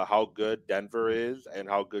how good Denver is and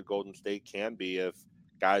how good Golden State can be if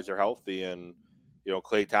guys are healthy. And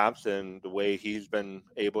Klay Thompson, the way he's been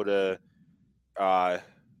able to uh,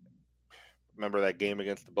 remember that game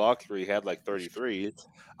against the Bucks where he had like 33.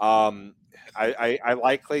 I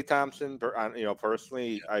like Klay Thompson.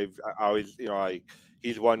 Personally, I always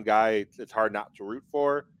he's one guy it's hard not to root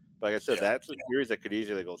for. But like I said, Yeah. that's a series that could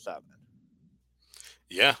easily go seven.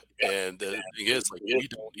 Yeah. And the thing is, like, we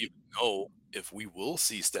don't even know if we will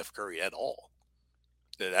see Steph Curry at all.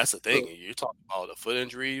 That's the thing. You're talking about a foot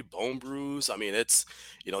injury, bone bruise. I mean, that's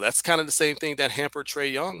kind of the same thing that hampered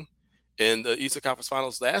Trae Young in the Eastern Conference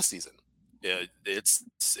Finals last season. Yeah, it's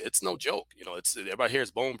no joke. It's everybody here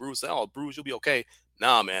is bone bruise. Oh, bruise, you'll be okay.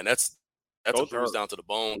 Nah, man, that's a Those bruise are down to the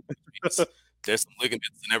bone. There's some ligaments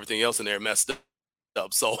and everything else in there messed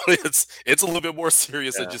up. So it's a little bit more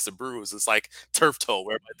serious than yeah. just a bruise. It's like turf toe,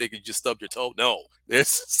 where everybody think you just stubbed your toe. No, there's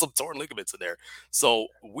some torn ligaments in there. So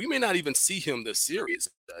we may not even see him this series,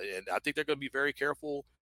 and I think they're going to be very careful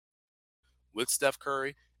with Steph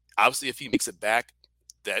Curry. Obviously, if he makes it back,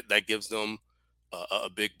 that gives them a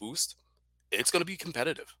big boost. It's going to be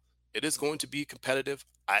competitive. It is going to be competitive.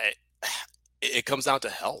 It comes down to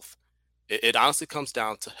health. It honestly comes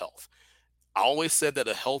down to health. I always said that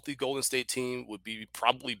a healthy Golden State team would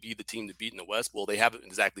probably be the team to beat in the West. Well, they haven't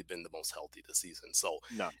exactly been the most healthy this season, so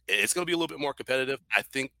No. it's going to be a little bit more competitive. I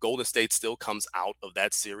think Golden State still comes out of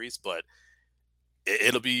that series, but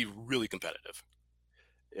it'll be really competitive.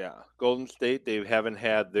 Yeah, Golden State, they haven't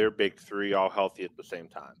had their big three all healthy at the same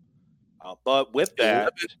time. But with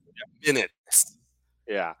that, 11 minutes.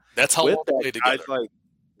 yeah, That's how with long they that, play together.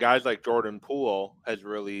 guys like Jordan Poole has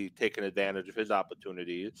really taken advantage of his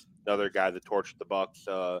opportunities. Another guy that torched the Bucks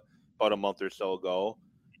about a month or so ago.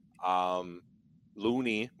 Um,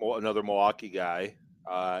 Looney, another Milwaukee guy.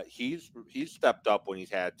 He's stepped up when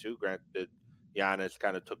he's had to. Granted, Giannis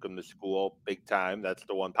kind of took him to school big time. That's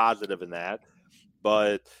the one positive in that.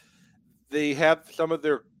 But they have some of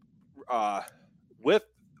their uh, with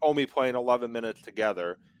only playing 11 minutes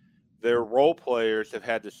together, their role players have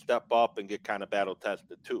had to step up and get kind of battle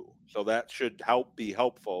tested too. So that should be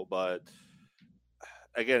helpful. But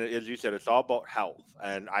again, as you said, it's all about health.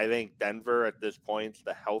 And I think Denver at this point is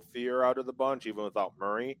the healthier out of the bunch, even without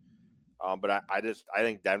Murray. But I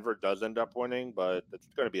think Denver does end up winning, but it's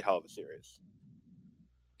going to be a hell of a series.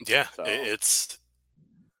 Yeah, So it's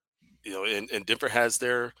and Denver has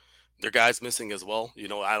their guys missing as well. We're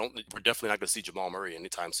definitely not going to see Jamal Murray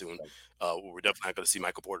anytime soon. We're definitely not going to see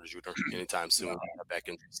Michael Porter Jr. anytime soon. Back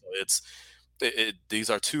injury, so these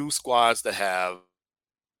are two squads that have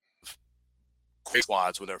great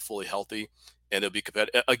squads when they're fully healthy, and it'll be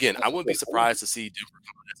competitive. Again, I wouldn't be surprised to see Denver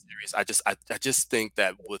come out of that series. I just think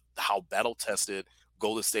that with how battle tested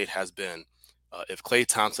Golden State has been, if Klay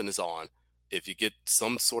Thompson is on, if you get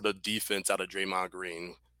some sort of defense out of Draymond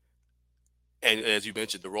Green, and as you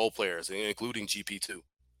mentioned, the role players, including GP2,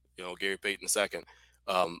 Gary Payton II,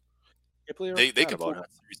 um, they can pull that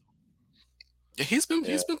series. Yeah, he's been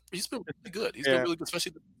really good. He's been really good,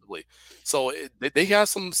 especially defensively. So they have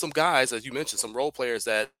some guys, as you mentioned, some role players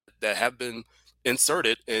that have been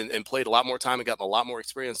inserted and played a lot more time and gotten a lot more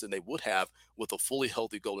experience than they would have with a fully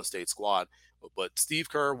healthy Golden State squad. But Steve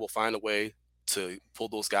Kerr will find a way to pull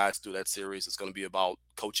those guys through that series. It's going to be about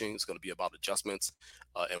coaching. It's going to be about adjustments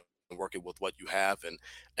and working with what you have. And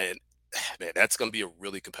man, that's going to be a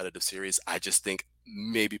really competitive series. I just think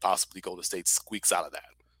maybe possibly Golden State squeaks out of that.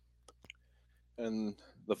 And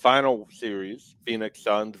the final series, Phoenix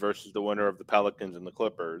Suns versus the winner of the Pelicans and the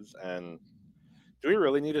Clippers. And do we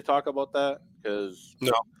really need to talk about that? Because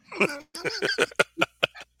no.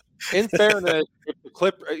 In fairness, if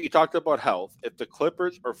you talked about health. If the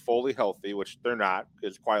Clippers are fully healthy, which they're not,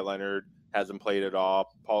 because Kawhi Leonard hasn't played at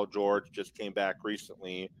all, Paul George just came back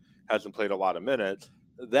recently, hasn't played a lot of minutes.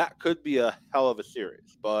 That could be a hell of a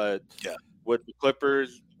series. But yeah, with the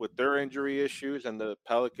Clippers, with their injury issues, and the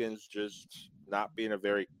Pelicans just not being a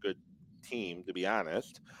very good team, to be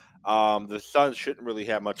honest, the Suns shouldn't really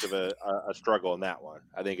have much of a struggle in that one.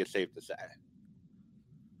 I think it's safe to say.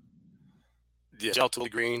 Yeah, shout out to Willie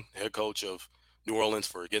Green, head coach of New Orleans,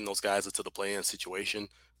 for getting those guys into the play-in situation.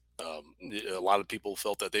 A lot of people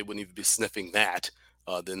felt that they wouldn't even be sniffing that.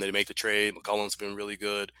 Then they make the trade. McCollum's been really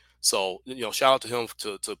good. So, shout out to him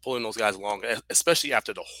to pulling those guys along, especially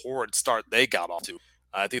after the horrid start they got off to.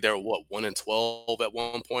 I think they were 1-12 at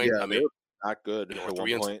one point. Yeah, I mean, not good at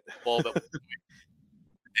one point. 3-12 at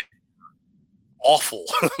awful.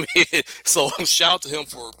 I mean, so shout out to him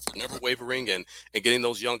for never wavering and getting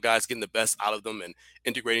those young guys, getting the best out of them, and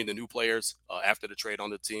integrating the new players after the trade on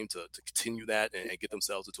the team to continue that and get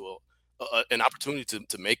themselves into an opportunity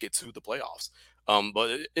to make it to the playoffs.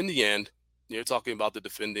 But in the end, you're talking about the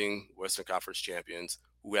defending Western Conference champions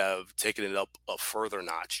who have taken it up a further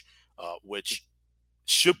notch, which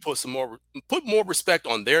should put more respect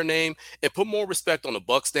on their name and put more respect on the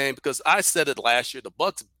Bucks name, because I said it last year, the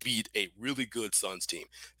Bucks beat a really good Suns team.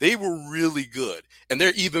 They were really good, and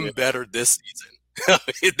they're Yeah. even better this season.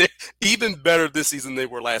 They're even better this season than they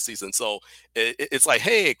were last season. So it's like,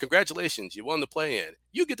 hey, congratulations, you won the play-in.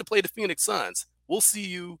 You get to play the Phoenix Suns. We'll see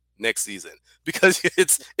you next season, because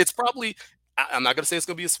it's probably, I'm not going to say it's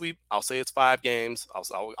going to be a sweep. I'll say it's 5 games.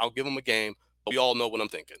 I'll give them a game. But we all know what I'm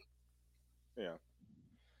thinking. Yeah.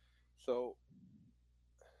 So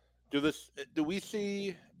do we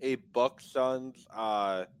see a Bucks Suns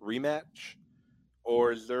rematch,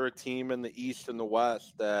 or is there a team in the East and the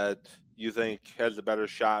West that you think has a better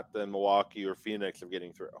shot than Milwaukee or Phoenix of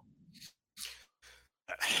getting through?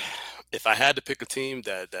 If I had to pick a team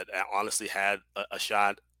that honestly had a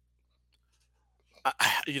shot,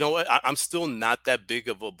 you know what? I'm still not that big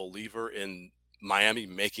of a believer in Miami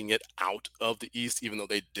making it out of the East, even though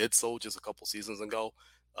they did so just a couple seasons ago.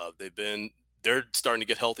 They're starting to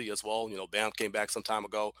get healthy as well. You know, Bam came back some time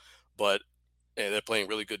ago, but and they're playing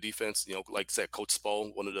really good defense. You know, like I said, Coach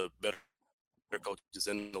Spo, one of the better coaches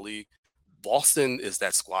in the league. Boston is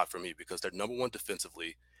that squad for me because they're number one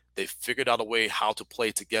defensively. They figured out a way how to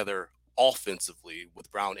play together offensively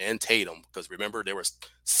with Brown and Tatum. Because remember, there was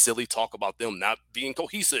silly talk about them not being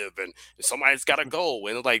cohesive and somebody's got to go.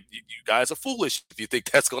 And like, you guys are foolish if you think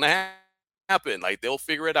that's going to happen. Like, they'll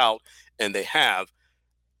figure it out, and they have.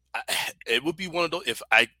 It would be one of those. If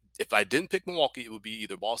I didn't pick Milwaukee, it would be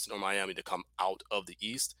either Boston or Miami to come out of the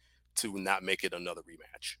East to not make it another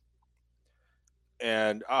rematch.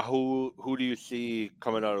 And who do you see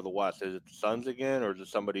coming out of the West? Is it the Suns again, or is it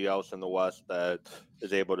somebody else in the West that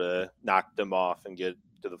is able to knock them off and get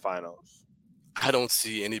to the finals? I don't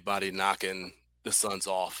see anybody knocking the Suns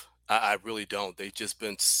off. I really don't. They've just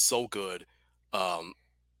been so good. Um,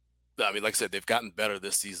 I mean, like I said, they've gotten better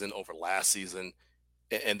this season over last season,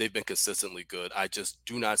 and they've been consistently good. I just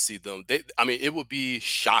do not see them. I mean, it would be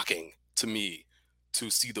shocking to me to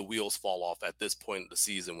see the wheels fall off at this point in the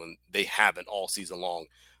season when they haven't all season long.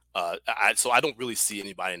 So I don't really see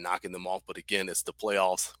anybody knocking them off. But again, it's the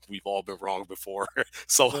playoffs. We've all been wrong before,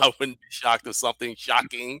 so Yeah. I wouldn't be shocked if something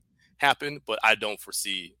shocking happened. But I don't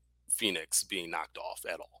foresee Phoenix being knocked off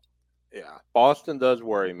at all. Yeah, Boston does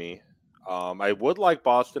worry me. I would like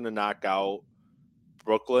Boston to knock out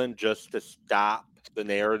Brooklyn just to stop the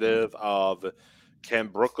narrative of can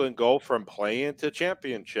Brooklyn go from playing to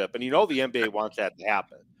championship? And the NBA wants that to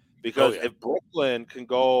happen Oh because yeah, if Brooklyn can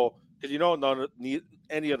go, because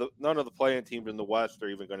none of the playing teams in the West are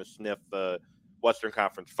even going to sniff the Western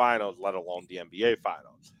Conference Finals, let alone the NBA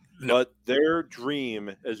Finals. no, But their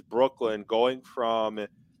dream is Brooklyn going from,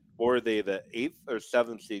 what were they, the 8th or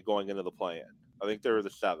 7th seed going into the play-in? I think they were the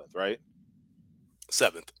 7th, right?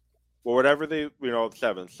 7th. Well, whatever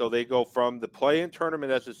seventh. So they go from the play-in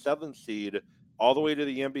tournament as a 7th seed all the way to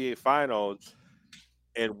the NBA Finals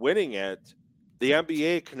and winning it. The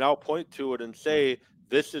NBA can now point to it and say,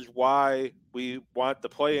 this is why we want the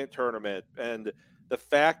play-in tournament. And the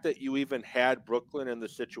fact that you even had Brooklyn in the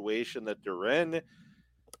situation that they're in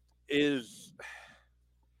is,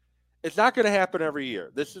 it's not going to happen every year.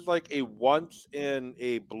 This is like a once in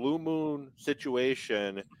a blue moon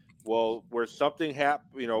situation. Well, where something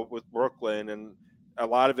happened, with Brooklyn, and a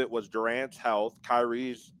lot of it was Durant's health,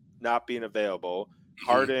 Kyrie's not being available, Mhm.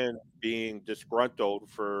 Harden being disgruntled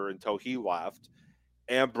until he left,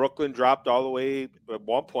 and Brooklyn dropped all the way at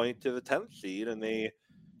one point to the 10th seed, and they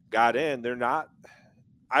got in. They're not.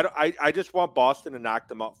 I just want Boston to knock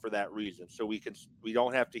them out for that reason, so we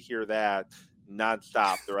don't have to hear that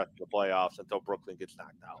nonstop the rest of the playoffs until Brooklyn gets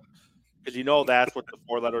knocked out. Because that's what the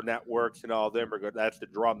four-letter networks and all of them are good. That's the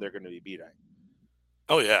drum they're going to be beating.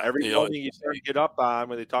 Oh yeah, Every morning you get up on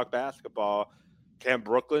when they talk basketball. Can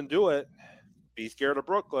Brooklyn do it? Be scared of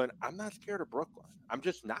Brooklyn. I'm not scared of Brooklyn. I'm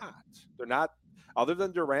just not. They're not. Other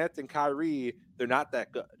than Durant and Kyrie, they're not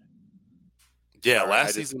that good. yeah. Sorry,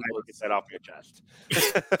 Last season I was, get that off your chest.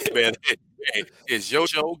 man. Hey, it's your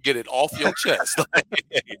show. Get it off your chest.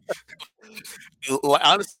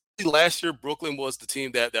 Honestly, last year Brooklyn was the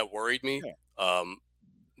team that worried me, Yeah. um,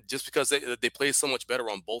 just because they played so much better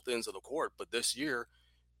on both ends of the court. But this year,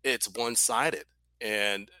 it's one sided.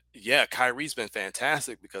 And yeah, Kyrie's been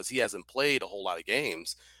fantastic because he hasn't played a whole lot of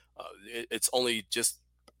games. It's only just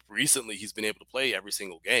recently he's been able to play every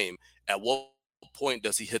single game. At what point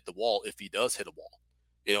does he hit the wall if he does hit a wall?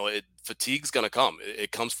 Fatigue's going to come.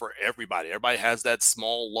 It comes for everybody. Everybody has that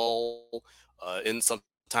small lull in some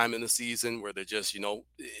time in the season where they're just,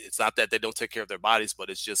 it's not that they don't take care of their bodies, but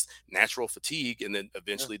it's just natural fatigue. And then Yeah.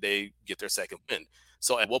 eventually they get their second win.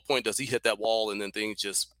 So at what point does he hit that wall and then things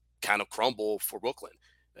just kind of crumble for Brooklyn?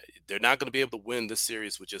 They're not going to be able to win this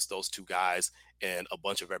series with just those two guys and a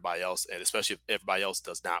bunch of everybody else, and especially if everybody else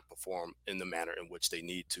does not perform in the manner in which they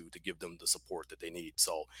need to give them the support that they need.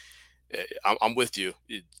 So I'm with you.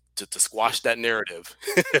 To squash that narrative,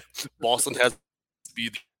 Boston has to be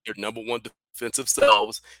their number one defensive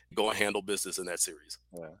selves, go and handle business in that series.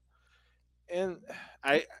 Yeah. And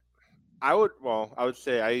I I would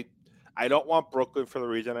say I don't want Brooklyn for the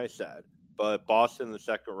reason I said, but Boston in the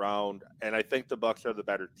second round, and I think the Bucks are the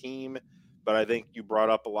better team, but I think you brought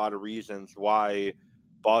up a lot of reasons why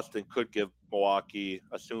Boston could give Milwaukee,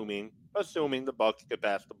 assuming the Bucks get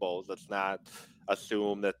past the Bulls. Let's not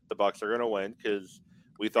assume that the Bucks are going to win, because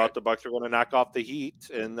we thought Right. the Bucks were going to knock off the Heat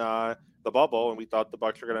in the bubble, and we thought the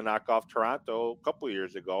Bucks were going to knock off Toronto a couple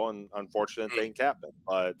years ago, and unfortunate Mm. things happened.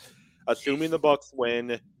 But assuming the Bucks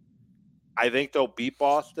win, I think they'll beat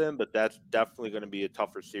Boston, but that's definitely going to be a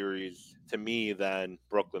tougher series to me than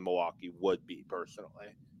Brooklyn Milwaukee would be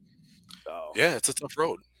personally. So Yeah, it's a tough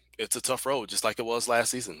road. It's a tough road, just like it was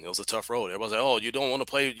last season. It was a tough road. Everybody's like, "Oh, you don't want to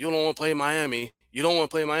play Miami. You don't want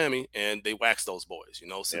to play Miami," and they waxed those boys.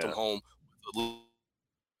 Sent them yeah, home with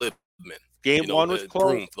a Littman. game one was close.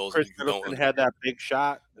 Broom for those of Chris you who don't Middleton had that big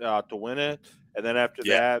shot to win it, and then after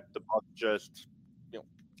Yeah, that, the Bucks just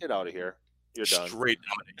get out of here. You're done. straight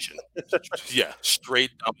domination. Yeah,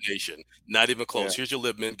 straight domination. Not even Yeah, close. Here's your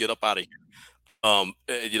Littman. Get up out of here.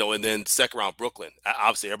 And then second round Brooklyn.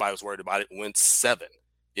 Obviously, everybody was worried about it. Went 7.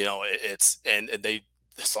 And they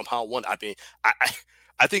somehow won. I mean,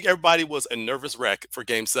 I think everybody was a nervous wreck for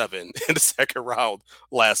Game 7 in the second round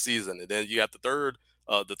last season. And then you got the third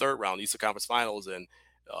round, Eastern Conference Finals, and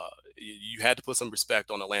you had to put some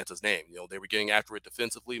respect on Atlanta's name. They were getting after it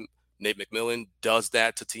defensively. Nate McMillan does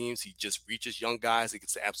that to teams. He just reaches young guys. He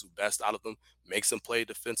gets the absolute best out of them, makes them play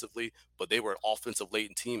defensively. But they were an offensive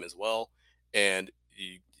laden team as well. And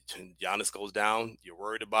Giannis goes down. You're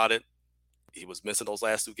worried about it. He was missing those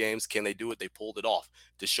last 2 games. Can they do it? They pulled it off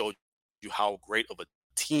to show you how great of a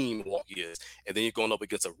team Milwaukee is. And then you're going up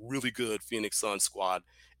against a really good Phoenix Suns squad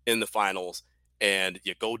in the finals, and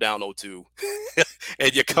you go down 0-2,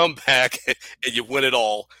 and you come back and you win it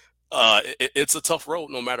all. It's a tough road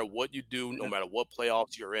no matter what you do, no yeah, matter what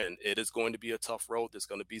playoffs you're in. It is going to be a tough road. There's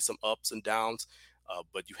going to be some ups and downs,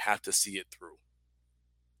 but you have to see it through.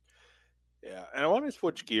 yeah. And I want to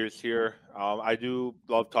switch gears here. I do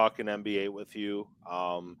love talking NBA with you,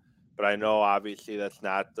 but I know obviously that's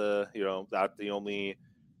not not the only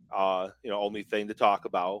only thing to talk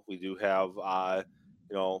about. We do have,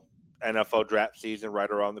 you know, NFL draft season right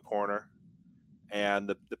around the corner, and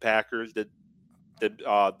the Packers did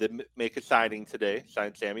make a signing today,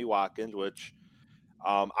 signed Sammy Watkins, which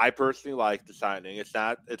I personally like the signing. It's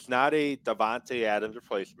not a Devonte Adams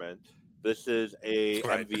replacement. This is a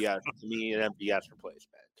Right. MVS, to me, an MVS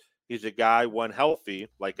replacement. He's a guy when healthy,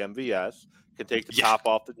 like MVS, can take the Yeah. top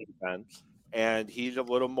off the defense, and he's a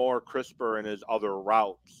little more crisper in his other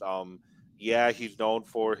routes. Yeah, he's known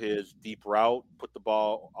for his deep route, put the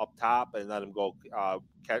ball up top and let him go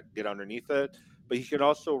get underneath it. But he can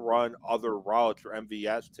also run other routes for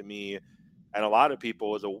MVS, to me, and a lot of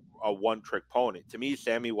people, is a one trick pony. To me,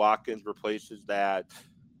 Sammy Watkins replaces that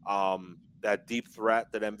deep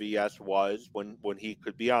threat that MVS was when he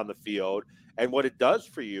could be on the field. And what it does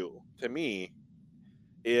for you, to me,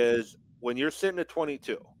 is when you're sitting at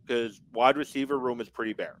 22, because wide receiver room is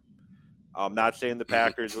pretty bare. I'm not saying the Mhm.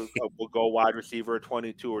 Packers will go wide receiver at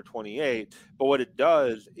 22 or 28, but what it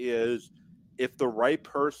does is, if the right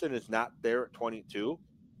person is not there at 22,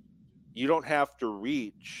 you don't have to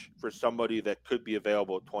reach for somebody that could be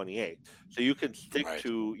available at 28. So you can stick Right.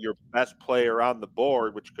 to your best player on the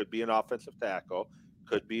board, which could be an offensive tackle,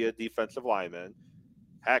 could be a defensive lineman.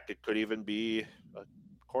 Heck, it could even be a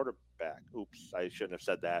quarterback. Oops, I shouldn't have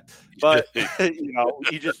said that. But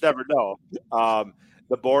you just never know.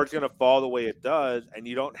 The board's going to fall the way it does, and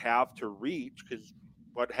you don't have to reach, because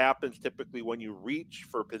what happens typically when you reach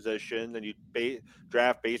for position and you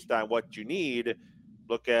draft based on what you need.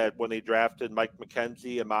 Look at when they drafted Mike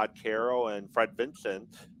McKenzie, Ahmad Carroll, and Fred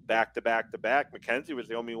Vincent back to back to back. McKenzie was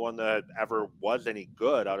the only one that ever was any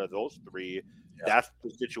good out of those three. Yeah. That's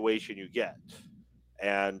the situation you get.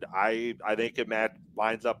 And I think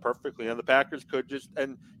lines up perfectly. And the Packers could just,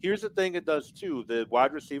 and here's the thing it does too. The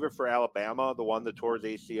wide receiver for Alabama, the one that tore his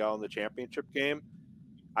ACL in the championship game,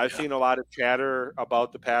 I've Yeah. seen a lot of chatter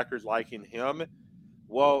about the Packers liking him.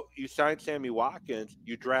 Well, you sign Sammy Watkins,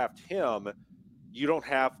 you draft him. You don't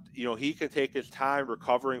have, he can take his time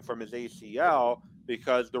recovering from his ACL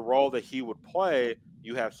because the role that he would play,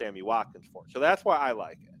 you have Sammy Watkins for. So that's why I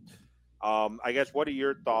like it. I guess, what are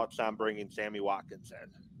your thoughts on bringing Sammy Watkins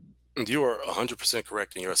in? You are 100%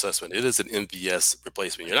 correct in your assessment. It is an MVS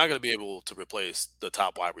replacement. You're not going to be able to replace the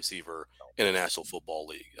top wide receiver in a National Football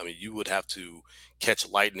League. I mean, you would have to catch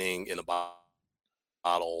lightning in a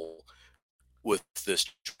bottle with this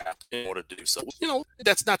draft in order to do so.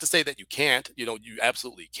 That's not to say that you can't. You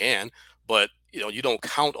absolutely can, but you don't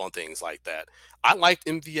count on things like that. I liked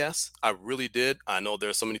MVS. I really did. I know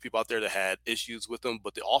there's so many people out there that had issues with him,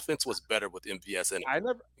 but the offense was better with MVS in it. I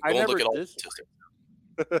Go and never look at all the disliked statistics. him.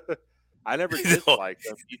 I never You know, disliked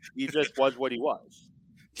him. He just was what he was.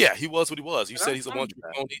 yeah, he was what he was. You And said I'm he's a fine one with trick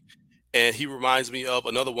that. pony, and he reminds me of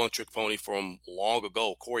another one trick pony from long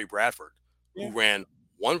ago, Corey Bradford, Yeah. who ran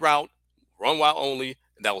one route, run wild only,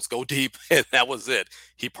 and that was go deep, and that was it.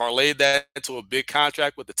 He parlayed that into a big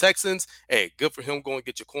contract with the Texans. Hey, good for him. Go and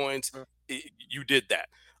get your coins. You did that.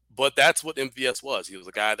 But that's what MVS was. He was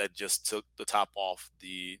a guy that just took the top off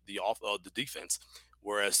the defense,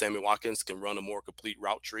 whereas Sammy Watkins can run a more complete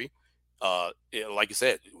route tree. Like you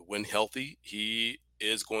said, when healthy, he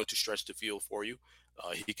is going to stretch the field for you.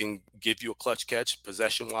 He can give you a clutch catch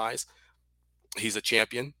possession wise. He's a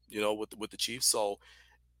champion, with the Chiefs. So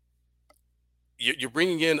you're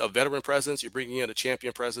bringing in a veteran presence. You're bringing in a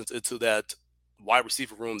champion presence into that wide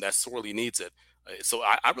receiver room that sorely needs it. So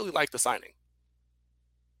I really like the signing.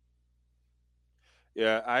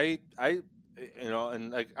 Yeah,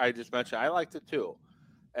 and like I just mentioned, I liked it too,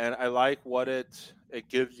 and I like what it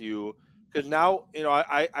gives you because now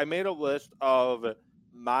I made a list of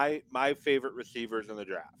my favorite receivers in the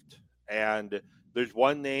draft, and there's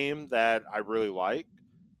one name that I really like,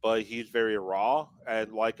 but he's very raw,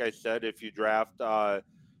 and like I said, if you draft the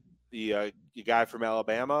guy from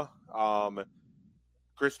Alabama,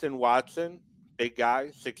 Kristen Watson, big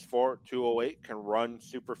guy, 6'4", 208, can run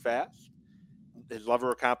super fast. His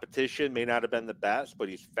level of competition may not have been the best, but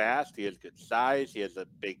he's fast. He has good size. He has a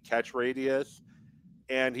big catch radius.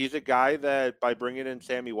 And he's a guy that by bringing in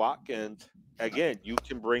Sammy Watkins, again, you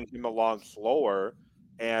can bring him along slower.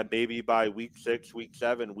 And maybe by week 6, week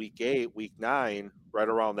 7, week 8, week 9, right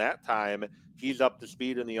around that time, he's up to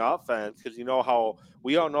speed in the offense because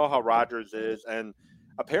we all know how Rodgers is. And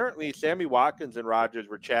apparently, Sammy Watkins and Rodgers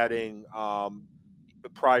were chatting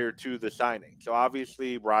prior to the signing. So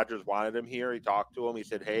obviously, Rodgers wanted him here. He talked to him. He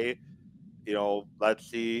said, "Hey, let's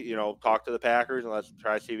see, talk to the Packers and let's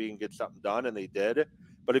try to see if we can get something done." And they did.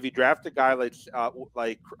 But if you draft a guy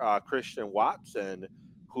like Christian Watson,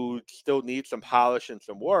 who still needs some polish and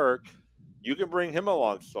some work, you can bring him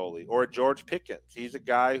along slowly. Or George Pickens. He's a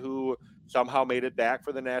guy who somehow made it back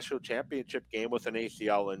for the national championship game with an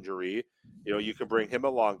ACL injury. You can bring him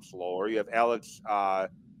along slower. You have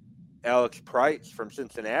Alex Price from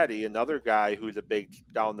Cincinnati, another guy who's a big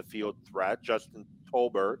down the field threat. Justin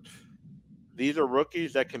Tolbert. These are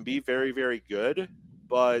rookies that can be very, very good,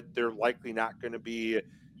 but they're likely not going to be,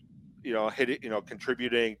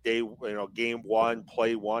 contributing game one,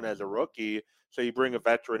 play one as a rookie. So you bring a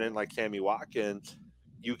veteran in like Sammy Watkins,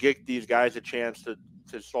 you get these guys a chance to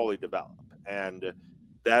slowly develop, and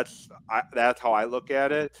that's how I look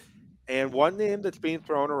at it. And one name that's being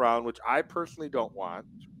thrown around, which I personally don't want,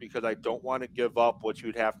 because I don't want to give up what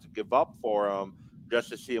you'd have to give up for him just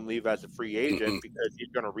to see him leave as a free agent, Hmm. because he's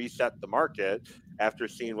going to reset the market after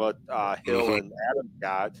seeing what Hill Hmm. and Adams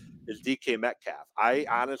got, is DK Metcalf. I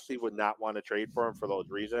honestly would not want to trade for him for those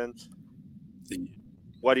reasons.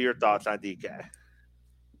 What are your thoughts on DK?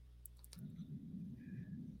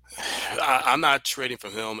 I'm not trading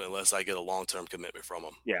from him unless I get a long term commitment from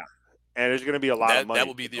him. Yeah, and there's going to be a lot of That money.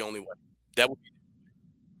 would be the only way. That would be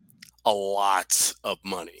a lot of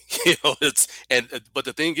money. But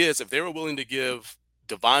the thing is, if they were willing to give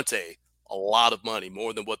Devontae a lot of money,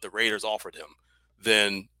 more than what the Raiders offered him,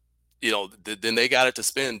 then then they got it to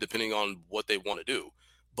spend depending on what they want to do.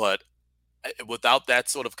 But without that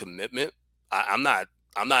sort of commitment, I'm not,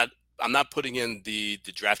 I'm not, I'm not putting in the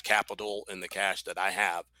draft capital and the cash that I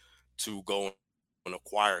have to go and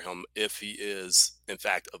acquire him if he is in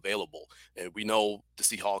fact available. And we know the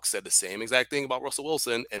Seahawks said the same exact thing about Russell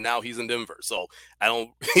Wilson, and now he's in Denver. So I don't,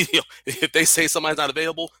 if they say somebody's not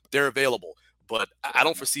available, they're available. But I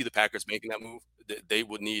don't foresee the Packers making that move. They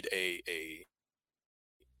would need a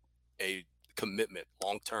commitment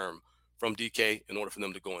long term from DK in order for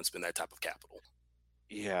them to go and spend that type of capital.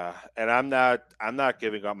 Yeah, and I'm not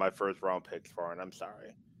giving up my first round picks for it. I'm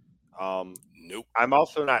sorry. Nope. I'm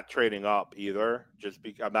also not trading up either, just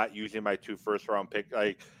because I'm not using my 2 first-round pick.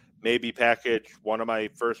 Like, maybe package one of my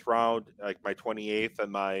first round, like my 28th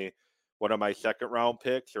and my one of my second round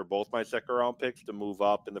picks or both my second round picks to move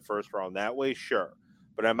up in the first round that way, sure.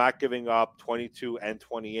 But I'm not giving up 22 and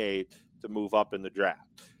 28 to move up in the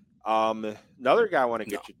draft. Another guy I want to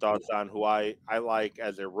No. get your thoughts on who I like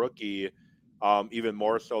as a rookie, even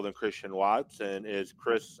more so than Christian Watson, is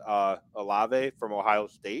Chris Olave from Ohio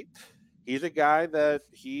State. He's a guy that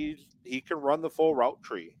he can run the full route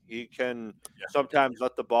tree. He can sometimes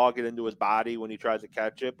let the ball get into his body when he tries to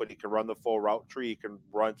catch it, but he can run the full route tree. He can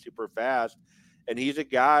run super fast, and he's a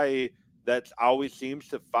guy that he always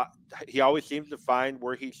seems to find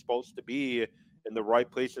where he's supposed to be in the right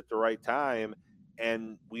place at the right time.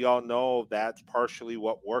 And we all know that's partially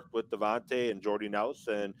what worked with Devontae and Jordy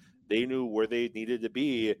Nelson. They knew where they needed to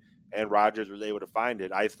be, and Rodgers was able to find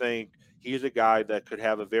it. I think he's a guy that could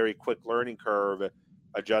have a very quick learning curve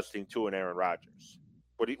adjusting to an Aaron Rodgers.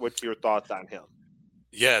 What's your thoughts on him?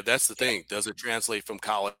 Yeah, that's the thing. Does it translate from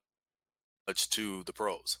college to the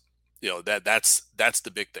pros? That's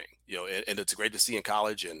the big thing. And it's great to see in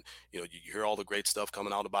college, and you hear all the great stuff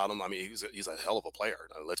coming out about him. I mean, he's a hell of a player.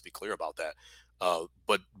 Let's be clear about that.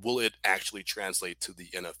 But will it actually translate to the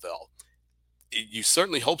NFL? You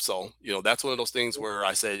certainly hope so. That's one of those things where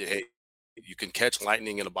I say, hey, you can catch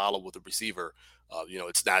lightning in a bottle with a receiver.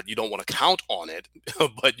 It's not, you don't want to count on it,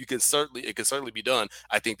 but it can certainly be done.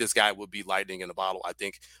 I think this guy would be lightning in a bottle. I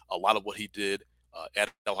think a lot of what he did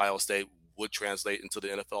at Ohio State would translate into the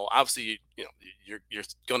NFL. Obviously, you're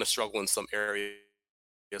going to struggle in some areas.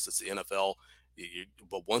 It's the NFL.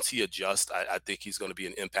 But once he adjusts, I think he's going to be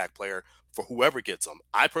an impact player for whoever gets him.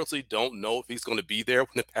 I personally don't know if he's going to be there when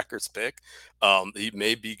the Packers pick. He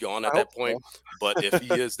may be gone I at hope that point, so. but if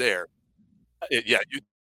he is there, yeah, you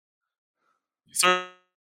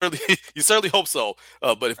certainly you certainly hope so.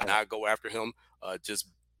 But if not, go after him. Just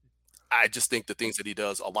I just think the things that he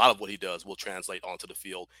does, a lot of what he does, will translate onto the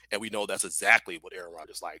field, and we know that's exactly what Aaron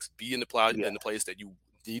Rodgers likes: be in Yeah, the place that you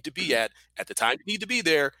need to be at the time you need to be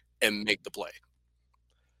there, and make the play.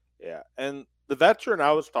 yeah. And the veteran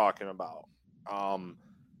I was talking about, um,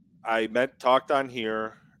 I talked on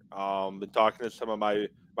here, been talking to some of my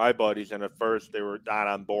buddies, and at first they were not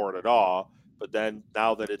on board at all. But then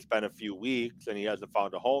now that it's been a few weeks and he hasn't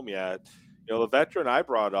found a home yet, the veteran I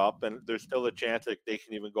brought up, and there's still a chance that they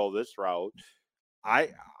can even go this route. I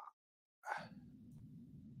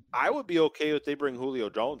I would be okay if they bring Julio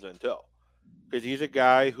Jones in too, because he's a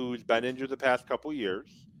guy who's been injured the past couple years,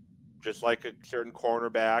 just like a certain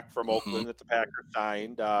cornerback from Hmm. Oakland that the Packers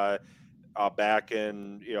signed. Back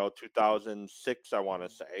in 2006, I want to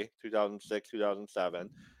say 2006, 2007.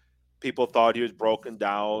 People thought he was broken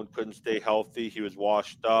down, couldn't stay healthy, he was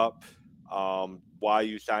washed up. Why are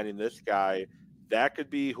you signing this guy? That could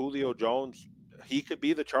be Julio Jones. He could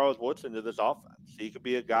be the Charles Woodson to this offense. He could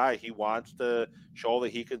be a guy he wants to show that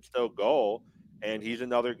he can still go, and he's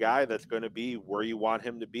another guy that's going to be where you want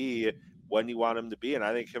him to be when you want him to be. And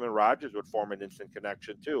I think him and Rodgers would form an instant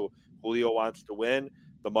connection too. Julio wants to win.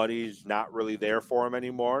 The money's not really there for him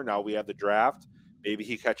anymore. Now we have the draft. Maybe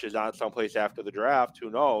he catches on someplace after the draft.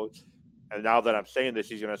 Who knows? And now that I'm saying this,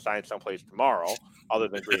 he's going to sign someplace tomorrow, other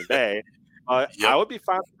than Green Bay. I Yep. would be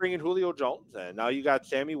fine with bringing Julio Jones in. Now you got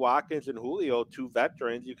Sammy Watkins and Julio, two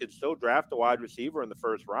veterans. You could still draft a wide receiver in the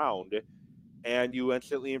first round, and you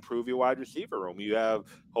instantly improve your wide receiver room. You have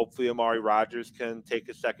hopefully Amari Rodgers can take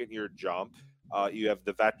a second year jump. You have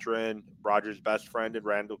the veteran Rodgers' best friend in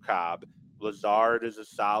Randall Cobb. Lazard is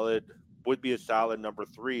would be a solid number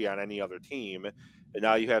three on any other team. And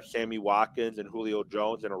now you have Sammy Watkins and Julio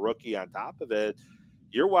Jones and a rookie on top of it.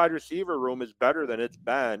 Your wide receiver room is better than it's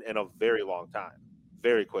been in a very long time,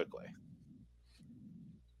 very quickly.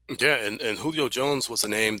 Yeah, and Julio Jones was a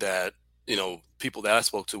name that people that I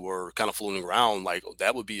spoke to were kind of floating around like, "Oh,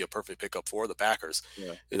 that would be a perfect pickup for the Packers."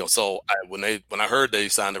 Yeah. So when I heard they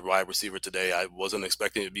signed a wide receiver today, I wasn't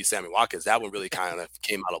expecting it to be Sammy Watkins. That one really kind of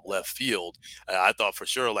came out of left field. I thought for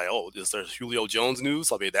sure like, "Oh, is there Julio Jones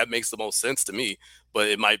news?" I mean, that makes the most sense to me, but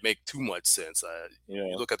it might make too much sense. You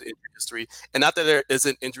Yeah. look at the injury history, and not that there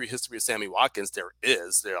isn't injury history of Sammy Watkins. There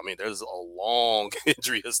is. I mean, there's a long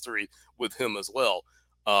injury history with him as well.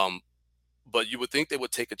 Um, but you would think they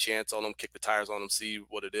would take a chance on him, kick the tires on him, see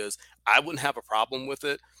what it is. I wouldn't have a problem with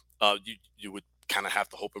it. You would kind of have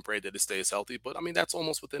to hope and pray that it stays healthy. But I mean, that's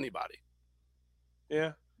almost with anybody.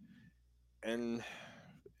 Yeah. And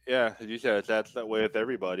yeah, as you said, that's that way with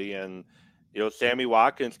everybody. And Sammy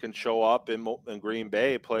Watkins can show up in Green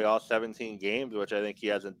Bay, play all 17 games, which I think he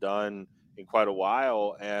hasn't done in quite a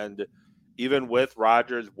while. And even with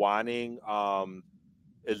Rodgers wanting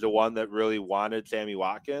is the one that really wanted Sammy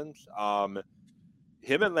Watkins.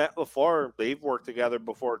 Him and Matt LaFleur, they've worked together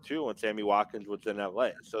before too when Sammy Watkins was in LA.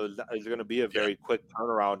 So it's going to be a Yeah. very quick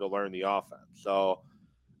turnaround to learn the offense. So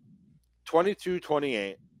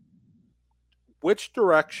 22-28. Which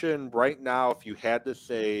direction right now, if you had to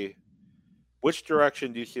say, which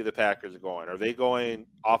direction do you see the Packers going? Are they going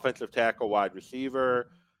offensive tackle, wide receiver?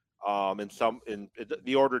 In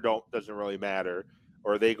the order doesn't really matter.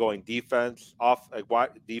 Or are they going defense,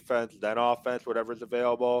 defense, then offense, whatever's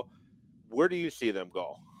available? Where do you see them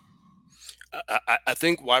go? I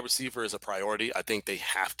think wide receiver is a priority. I think they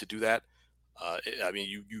have to do that. I mean,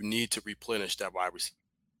 you need to replenish that wide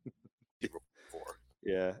receiver core.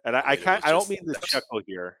 Yeah, and I mean, it was I don't just mean to chuckle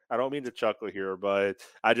here. I don't mean to chuckle here, but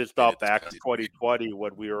I just and thought it's back to 2020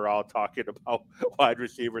 when we were all talking about wide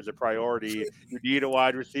receivers a priority. You need a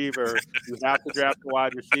wide receiver. You have to draft a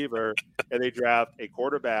wide receiver, and they draft a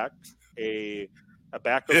quarterback, a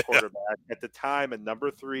backup yeah. quarterback at the time, a number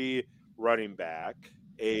 3 running back,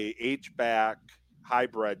 a H back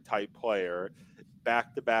hybrid type player,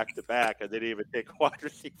 back to back to back, and they didn't even take a wide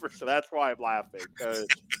receiver. So that's why I'm laughing because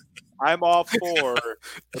I'm all for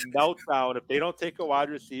the meltdown. If they don't take a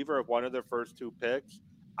wide receiver of one of their first 2 picks,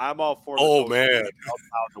 I'm all for the Oh social man, media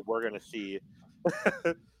meltdown that we're going to see.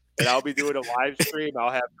 And I'll be doing a live stream.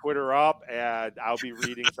 I'll have Twitter up, and I'll be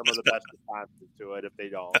reading some of the best responses to it if they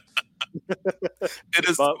don't. it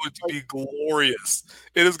is But going to be glorious.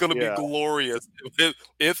 It is going to be yeah, glorious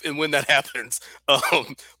if and when that happens.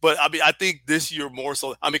 But I mean, I think this year more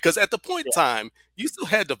so. I mean, because at the point in yeah, time, you still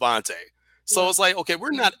had Devontae. So yeah, it's like, okay,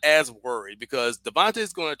 we're not as worried because Devontae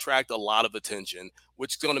is going to attract a lot of attention,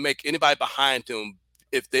 which is going to make anybody behind him,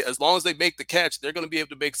 if they, as long as they make the catch, they're going to be able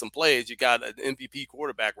to make some plays. You got an MVP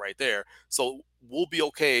quarterback right there, so we'll be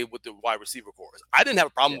okay with the wide receiver cores. I didn't have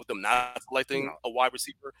a problem yeah. with them not selecting No, a wide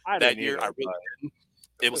receiver I that didn't year. I either. really But didn't.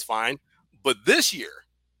 It was fine, but this year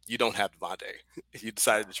you don't have Devontae. You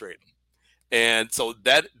decided to trade him. And so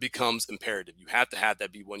that becomes imperative. You have to have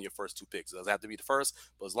that be one of your first 2 picks. It doesn't have to be the first,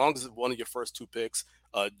 but as long as it's one of your first 2 picks,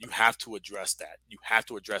 you have to address that. You have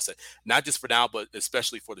to address it, not just for now, but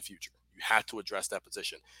especially for the future. You have to address that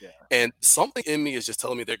position. yeah, And something in me is just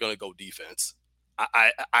telling me they're going to go defense.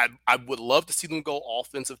 I would love to see them go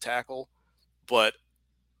offensive tackle, but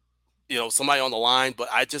somebody on the line. But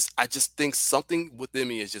I just think something within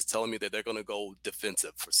me is just telling me that they're going to go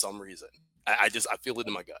defensive for some reason. I feel it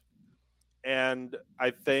in my gut. and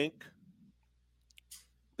I think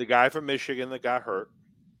the guy from Michigan that got hurt,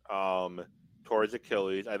 tore his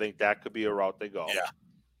Achilles. I think that could be a route they go. Yeah.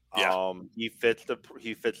 Yeah. He fits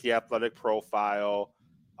the athletic profile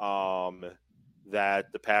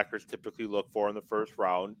that the Packers typically look for in the first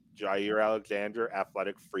round. Jair Alexander,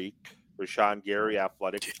 athletic freak. Rashawn Gary,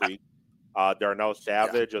 athletic freak. Darnell Yeah.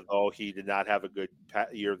 Savage, although he did not have a good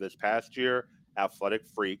year this past year, athletic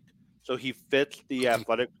freak. So he fits the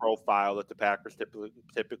athletic profile that the Packers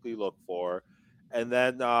typically look for. And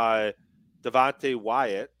then Devontae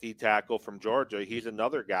Wyatt, D tackle from Georgia, he's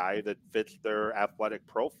another guy that fits their athletic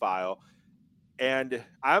profile. And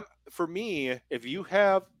for me, if you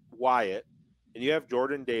have Wyatt and you have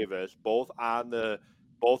Jordan Davis both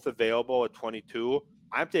available at 22,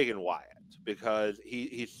 I'm taking Wyatt because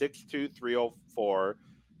he's 6'2", 304.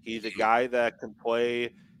 He's a guy that can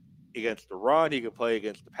play against the run. He can play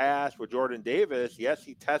against the pass. With Jordan Davis, yes,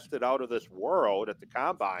 he tested out of this world at the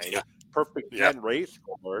combine, Yeah. perfect Yeah. 10 race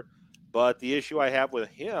score. But the issue I have with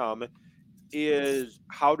him is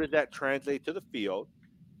how did that translate to the field?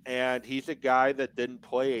 And he's a guy that didn't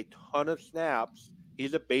play a ton of snaps.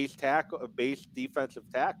 He's a base defensive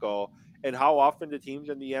tackle. And how often do teams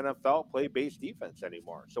in the NFL play base defense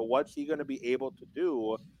anymore? So what's he going to be able to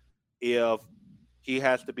do if he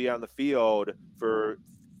has to be on the field for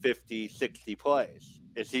 50, 60 plays?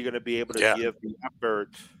 Is he going to be able to Yeah. give the effort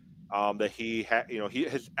that he had?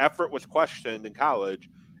 His effort was questioned in college.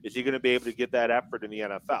 Is he going to be able to give that effort in the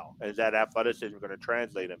NFL? Is that athleticism going to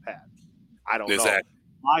translate in pass? I don't know. Exactly.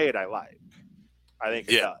 I like. I think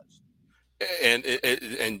it Yeah. does.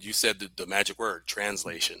 And you said the magic word,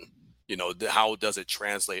 translation. How does it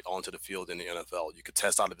translate onto the field in the NFL? You could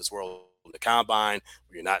test out of this world in the combine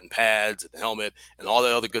where you're not in pads and the helmet and all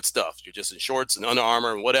that other good stuff. You're just in shorts and Under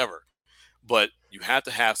Armour and whatever. But you have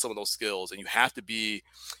to have some of those skills, and you have to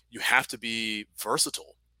be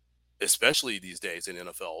versatile, especially these days in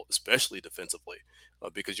NFL, especially defensively,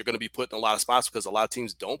 because you're going to be put in a lot of spots because a lot of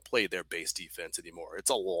teams don't play their base defense anymore. It's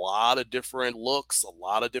a lot of different looks, a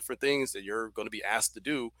lot of different things that you're going to be asked to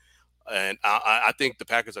do. And I think the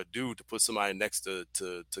Packers are due to put somebody next to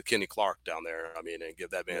Kenny Clark down there. I mean, and give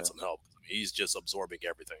that man some help. He's just absorbing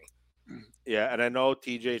everything. Yeah, and I know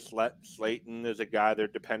TJ Slayton is a guy they're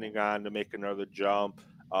depending on to make another jump.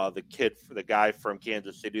 The guy from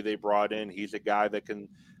Kansas City they brought in, he's a guy that can.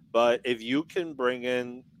 But if you can bring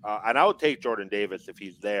in, and I would take Jordan Davis if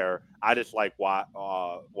he's there. I just like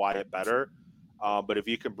Wyatt better. But if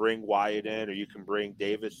you can bring Wyatt in, or you can bring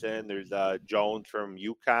Davis in, there's Jones from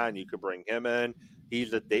UConn. You could bring him in.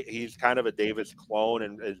 He's kind of a Davis clone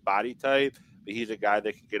in his body type, but he's a guy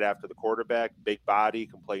that can get after the quarterback, big body,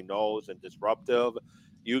 can play nose and disruptive.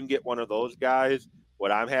 You can get one of those guys.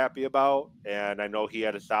 What I'm happy about, and I know he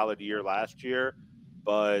had a solid year last year,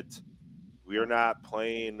 but we're not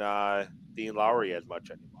playing Dean Lowry as much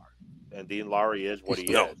anymore. And Dean Lowry is what he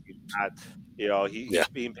No. is. He's not, he's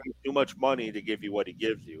being paid too much money to give you what he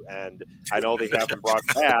gives you. And I know they haven't brought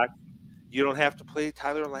back. You don't have to play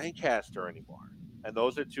Tyler Lancaster anymore. And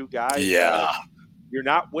those are two guys that you're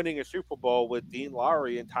not winning a Super Bowl with Dean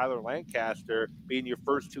Lowry and Tyler Lancaster being your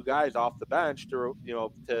first two guys off the bench to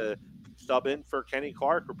sub in for Kenny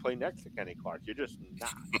Clark or play next to Kenny Clark. You're just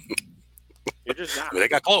not. You're just not. I mean, they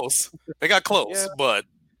got close. Yeah.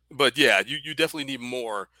 But yeah, you definitely need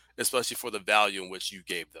more, especially for the value in which you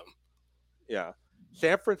gave them. Yeah.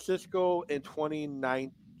 San Francisco in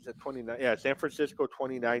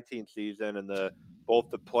 2019 season, and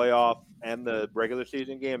both the playoff and the regular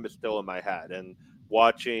season game is still in my head. And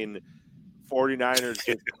watching 49ers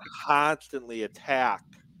just constantly attack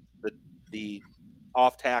the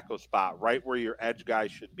off tackle spot, right where your edge guy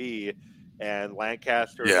should be, and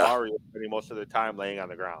Lancaster and Lowry are spending most of their time laying on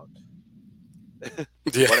the ground. But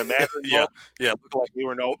imagine, looked like they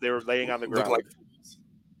were laying on the ground.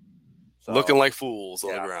 Looking like fools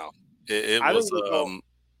on the ground. It was,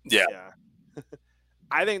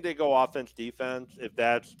 I think they go offense, defense. If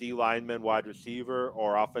that's D lineman, wide receiver,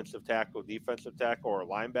 or offensive tackle, defensive tackle, or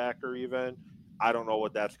linebacker even, I don't know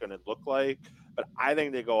what that's going to look like. But I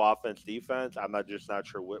think they go offense, defense. I'm not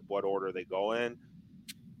sure what order they go in.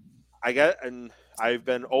 And I've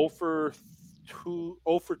been 0 for 2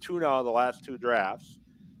 now in the last two drafts.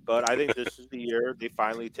 But I think this is the year they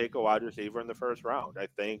finally take a wide receiver in the first round. I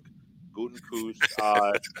think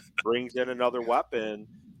Gutekunst brings in another weapon,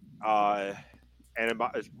 and it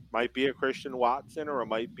might be a Christian Watson or it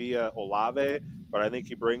might be a Olave, but I think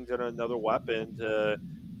he brings in another weapon to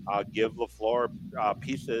give LaFleur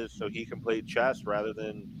pieces so he can play chess rather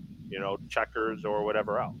than checkers or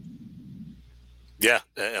whatever else. Yeah,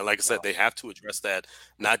 and like I said, they have to address that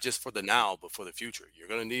not just for the now, but for the future. You're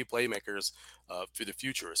going to need playmakers for the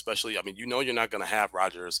future, especially. I mean, you're not going to have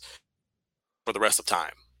Rodgers for the rest of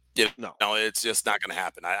time. No, it's just not going to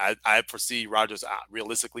happen. I foresee Rodgers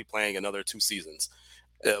realistically playing another 2 seasons.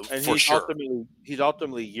 And for sure. He's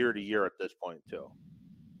ultimately year to year at this point too.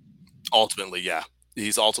 Ultimately, yeah.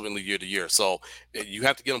 He's ultimately year to year. So you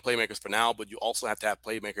have to get him playmakers for now, but you also have to have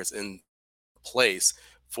playmakers in place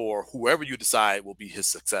for whoever you decide will be his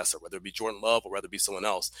successor, whether it be Jordan Love or whether it be someone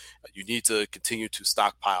else. You need to continue to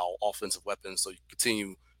stockpile offensive weapons so you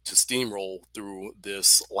continue to steamroll through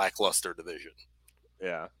this lackluster division.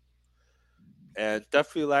 Yeah. And it's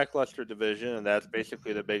definitely lackluster division, and that's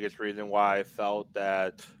basically the biggest reason why I felt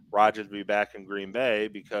that Rodgers would be back in Green Bay,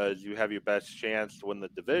 because you have your best chance to win the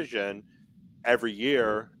division every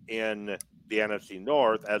year in the NFC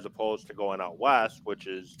North, as opposed to going out west, which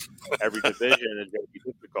is every division is going to be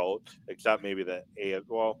difficult, except maybe the AFC.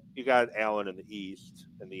 Well, you got Allen in the East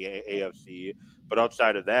and the AFC, but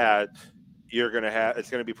outside of that, it's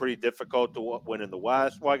going to be pretty difficult to win in the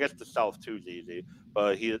West. Well, I guess the South too is easy,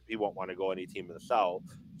 but he won't want to go any team in the South.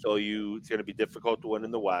 So it's going to be difficult to win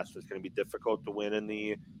in the West. It's going to be difficult to win in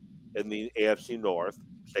the AFC North.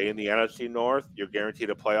 Stay in the NFC North, you're guaranteed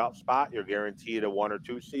a playoff spot. You're guaranteed a 1 or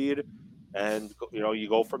 2 seed, and you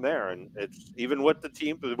go from there. And it's even with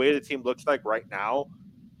the way the team looks like right now,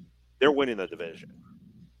 they're winning the division.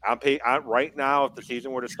 Right now, if the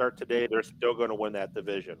season were to start today, they're still going to win that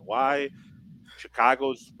division. Why?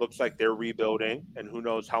 Chicago's looks like they're rebuilding, and who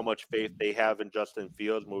knows how much faith they have in Justin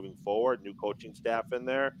Fields moving forward. New coaching staff in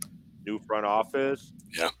there, new front office.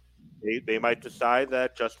 Yeah. They might decide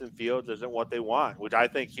that Justin Fields isn't what they want, which I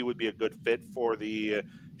think he would be a good fit for the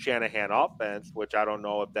Shanahan offense, which I don't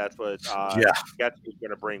know if that's what Getsy's going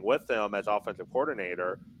to bring with him as offensive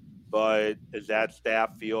coordinator. But does that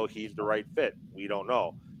staff feel he's the right fit? We don't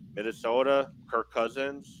know. Minnesota, Kirk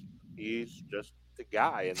Cousins, he's just the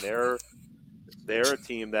guy, and they're a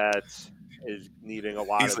team that is needing a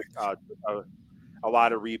lot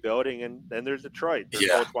of rebuilding. And then there's Detroit. Their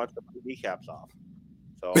coach wants to put kneecaps off.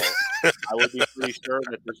 So I would be pretty sure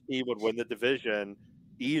that this team would win the division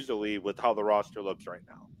easily with how the roster looks right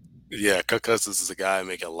now. Yeah, Kirk Cousins is a guy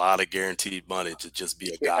making a lot of guaranteed money to just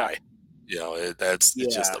be a guy. You know, it's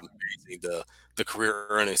just Yeah. amazing the career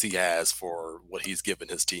earnings he has for what he's given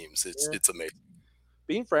his teams. Yeah. It's amazing.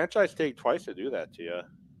 Being franchise tagged twice to do that to you.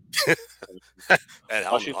 And I don't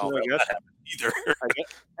know Washington, how I guess. that happened either. I get,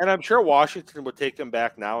 and I'm sure Washington would take him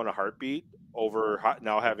back now in a heartbeat over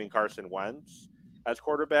now having Carson Wentz as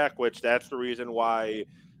quarterback, which that's the reason why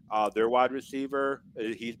their wide receiver,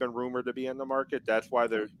 he's been rumored to be in the market. That's why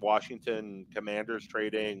the Washington Commanders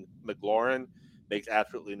trading McLaurin makes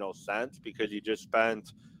absolutely no sense, because you just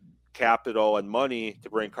spent capital and money to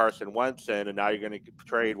bring Carson Wentz in, and now you're going to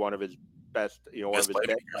trade one of his best, one of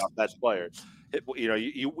his best players.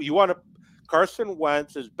 You want to. Carson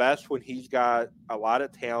Wentz is best when he's got a lot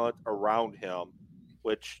of talent around him,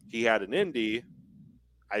 which he had in Indy.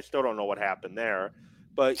 I still don't know what happened there,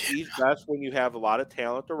 but he's best when you have a lot of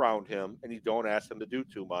talent around him and you don't ask him to do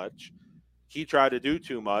too much. He tried to do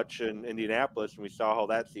too much in Indianapolis, and we saw how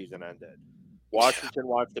that season ended. Washington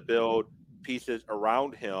wants to build pieces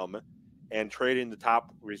around him, and trading the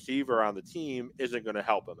top receiver on the team isn't going to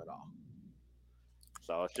help him at all.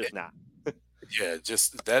 So it's just not. Yeah,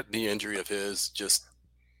 just that knee injury of his just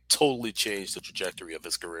totally changed the trajectory of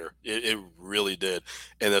his career. It really did.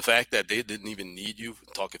 And the fact that they didn't even need you,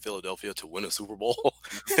 talking Philadelphia, to win a Super Bowl,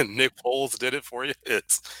 and Nick Foles did it for you. It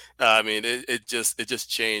just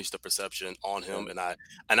changed the perception on him. And I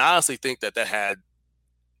honestly think that had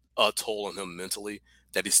a toll on him mentally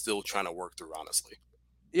that he's still trying to work through, honestly.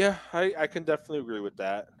 Yeah, I can definitely agree with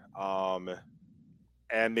that.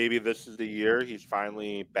 And maybe this is the year he's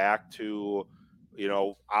finally back to, he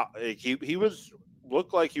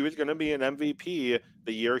looked like he was going to be an MVP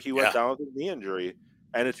the year he went down with a knee injury.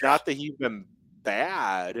 And it's not that he's been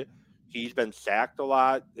bad. He's been sacked a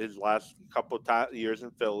lot his last couple of years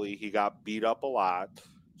in Philly. He got beat up a lot.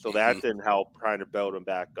 So that didn't help trying to build him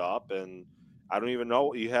back up. And I don't even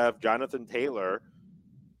know. You have Jonathan Taylor.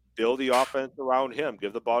 Build the offense around him.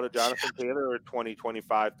 Give the ball to Jonathan Taylor 20,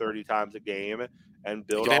 25, 30 times a game and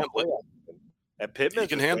build off play. And Pittman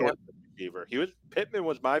can handle it. Receiver. Pittman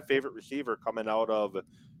was my favorite receiver coming out of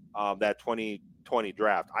that 2020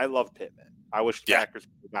 draft. I love Pittman. I wish the Packers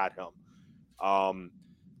got him.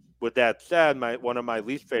 With that said, one of my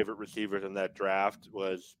least favorite receivers in that draft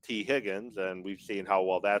was T. Higgins, and we've seen how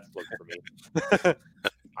well that's looked for me.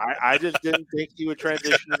 I just didn't think he would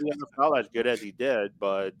transition to the NFL as good as he did,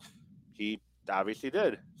 but he obviously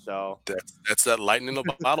did. So that's that lightning in a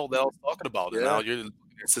bottle that I was talking about. And now you're looking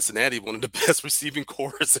at Cincinnati, one of the best receiving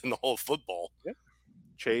corps in the whole football. Yeah.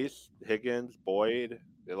 Chase, Higgins, Boyd,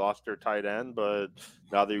 they lost their tight end, but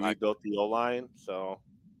now they rebuilt the O-line, so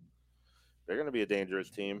they're going to be a dangerous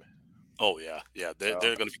team. Oh, yeah. They're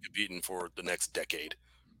going to be competing for the next decade.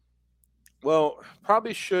 Well,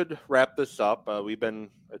 probably should wrap this up.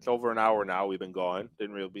 It's over an hour now. We've been going.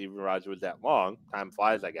 Didn't really even realize it was that long. Time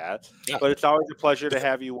flies, I guess. Yeah. But it's always a pleasure to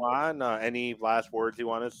have you on. Any last words you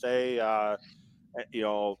want to say?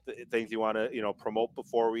 Things you want to promote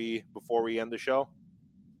before we end the show?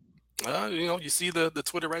 You see the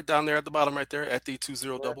Twitter right down there at the bottom, right there at the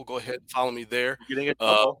 20 double. Go ahead and follow me there. You're getting a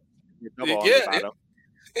double.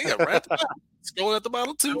 Yeah, right at the bottom. It's going at the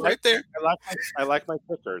bottom too, right there. I like my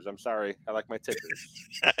tickers. I'm sorry. I like my tickers.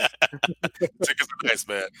 Tickers are nice,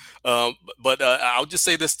 man. But I'll just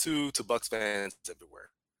say this to Bucs fans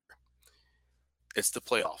everywhere. It's the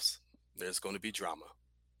playoffs. There's going to be drama.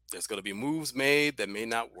 There's going to be moves made that may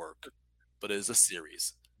not work, but it is a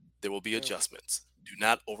series. There will be adjustments. Do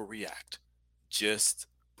not overreact. Just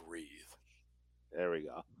breathe. There we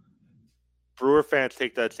go. Brewer fans,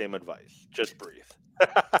 take that same advice. Just breathe.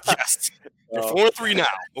 Yes. They're 4-3 now,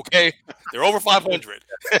 okay? They're over 500.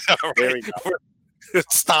 There we go.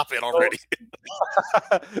 Stop it already.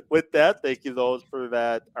 With that, thank you those for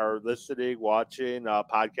that are listening, watching,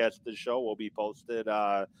 podcast the show will be posted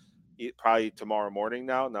probably tomorrow morning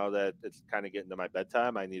now that it's kind of getting to my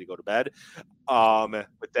bedtime. I need to go to bed.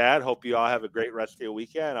 With that, hope you all have a great rest of your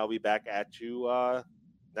weekend. I'll be back at you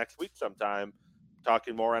next week sometime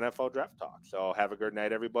talking more NFL draft talk. So have a good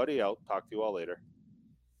night, everybody. I'll talk to you all later.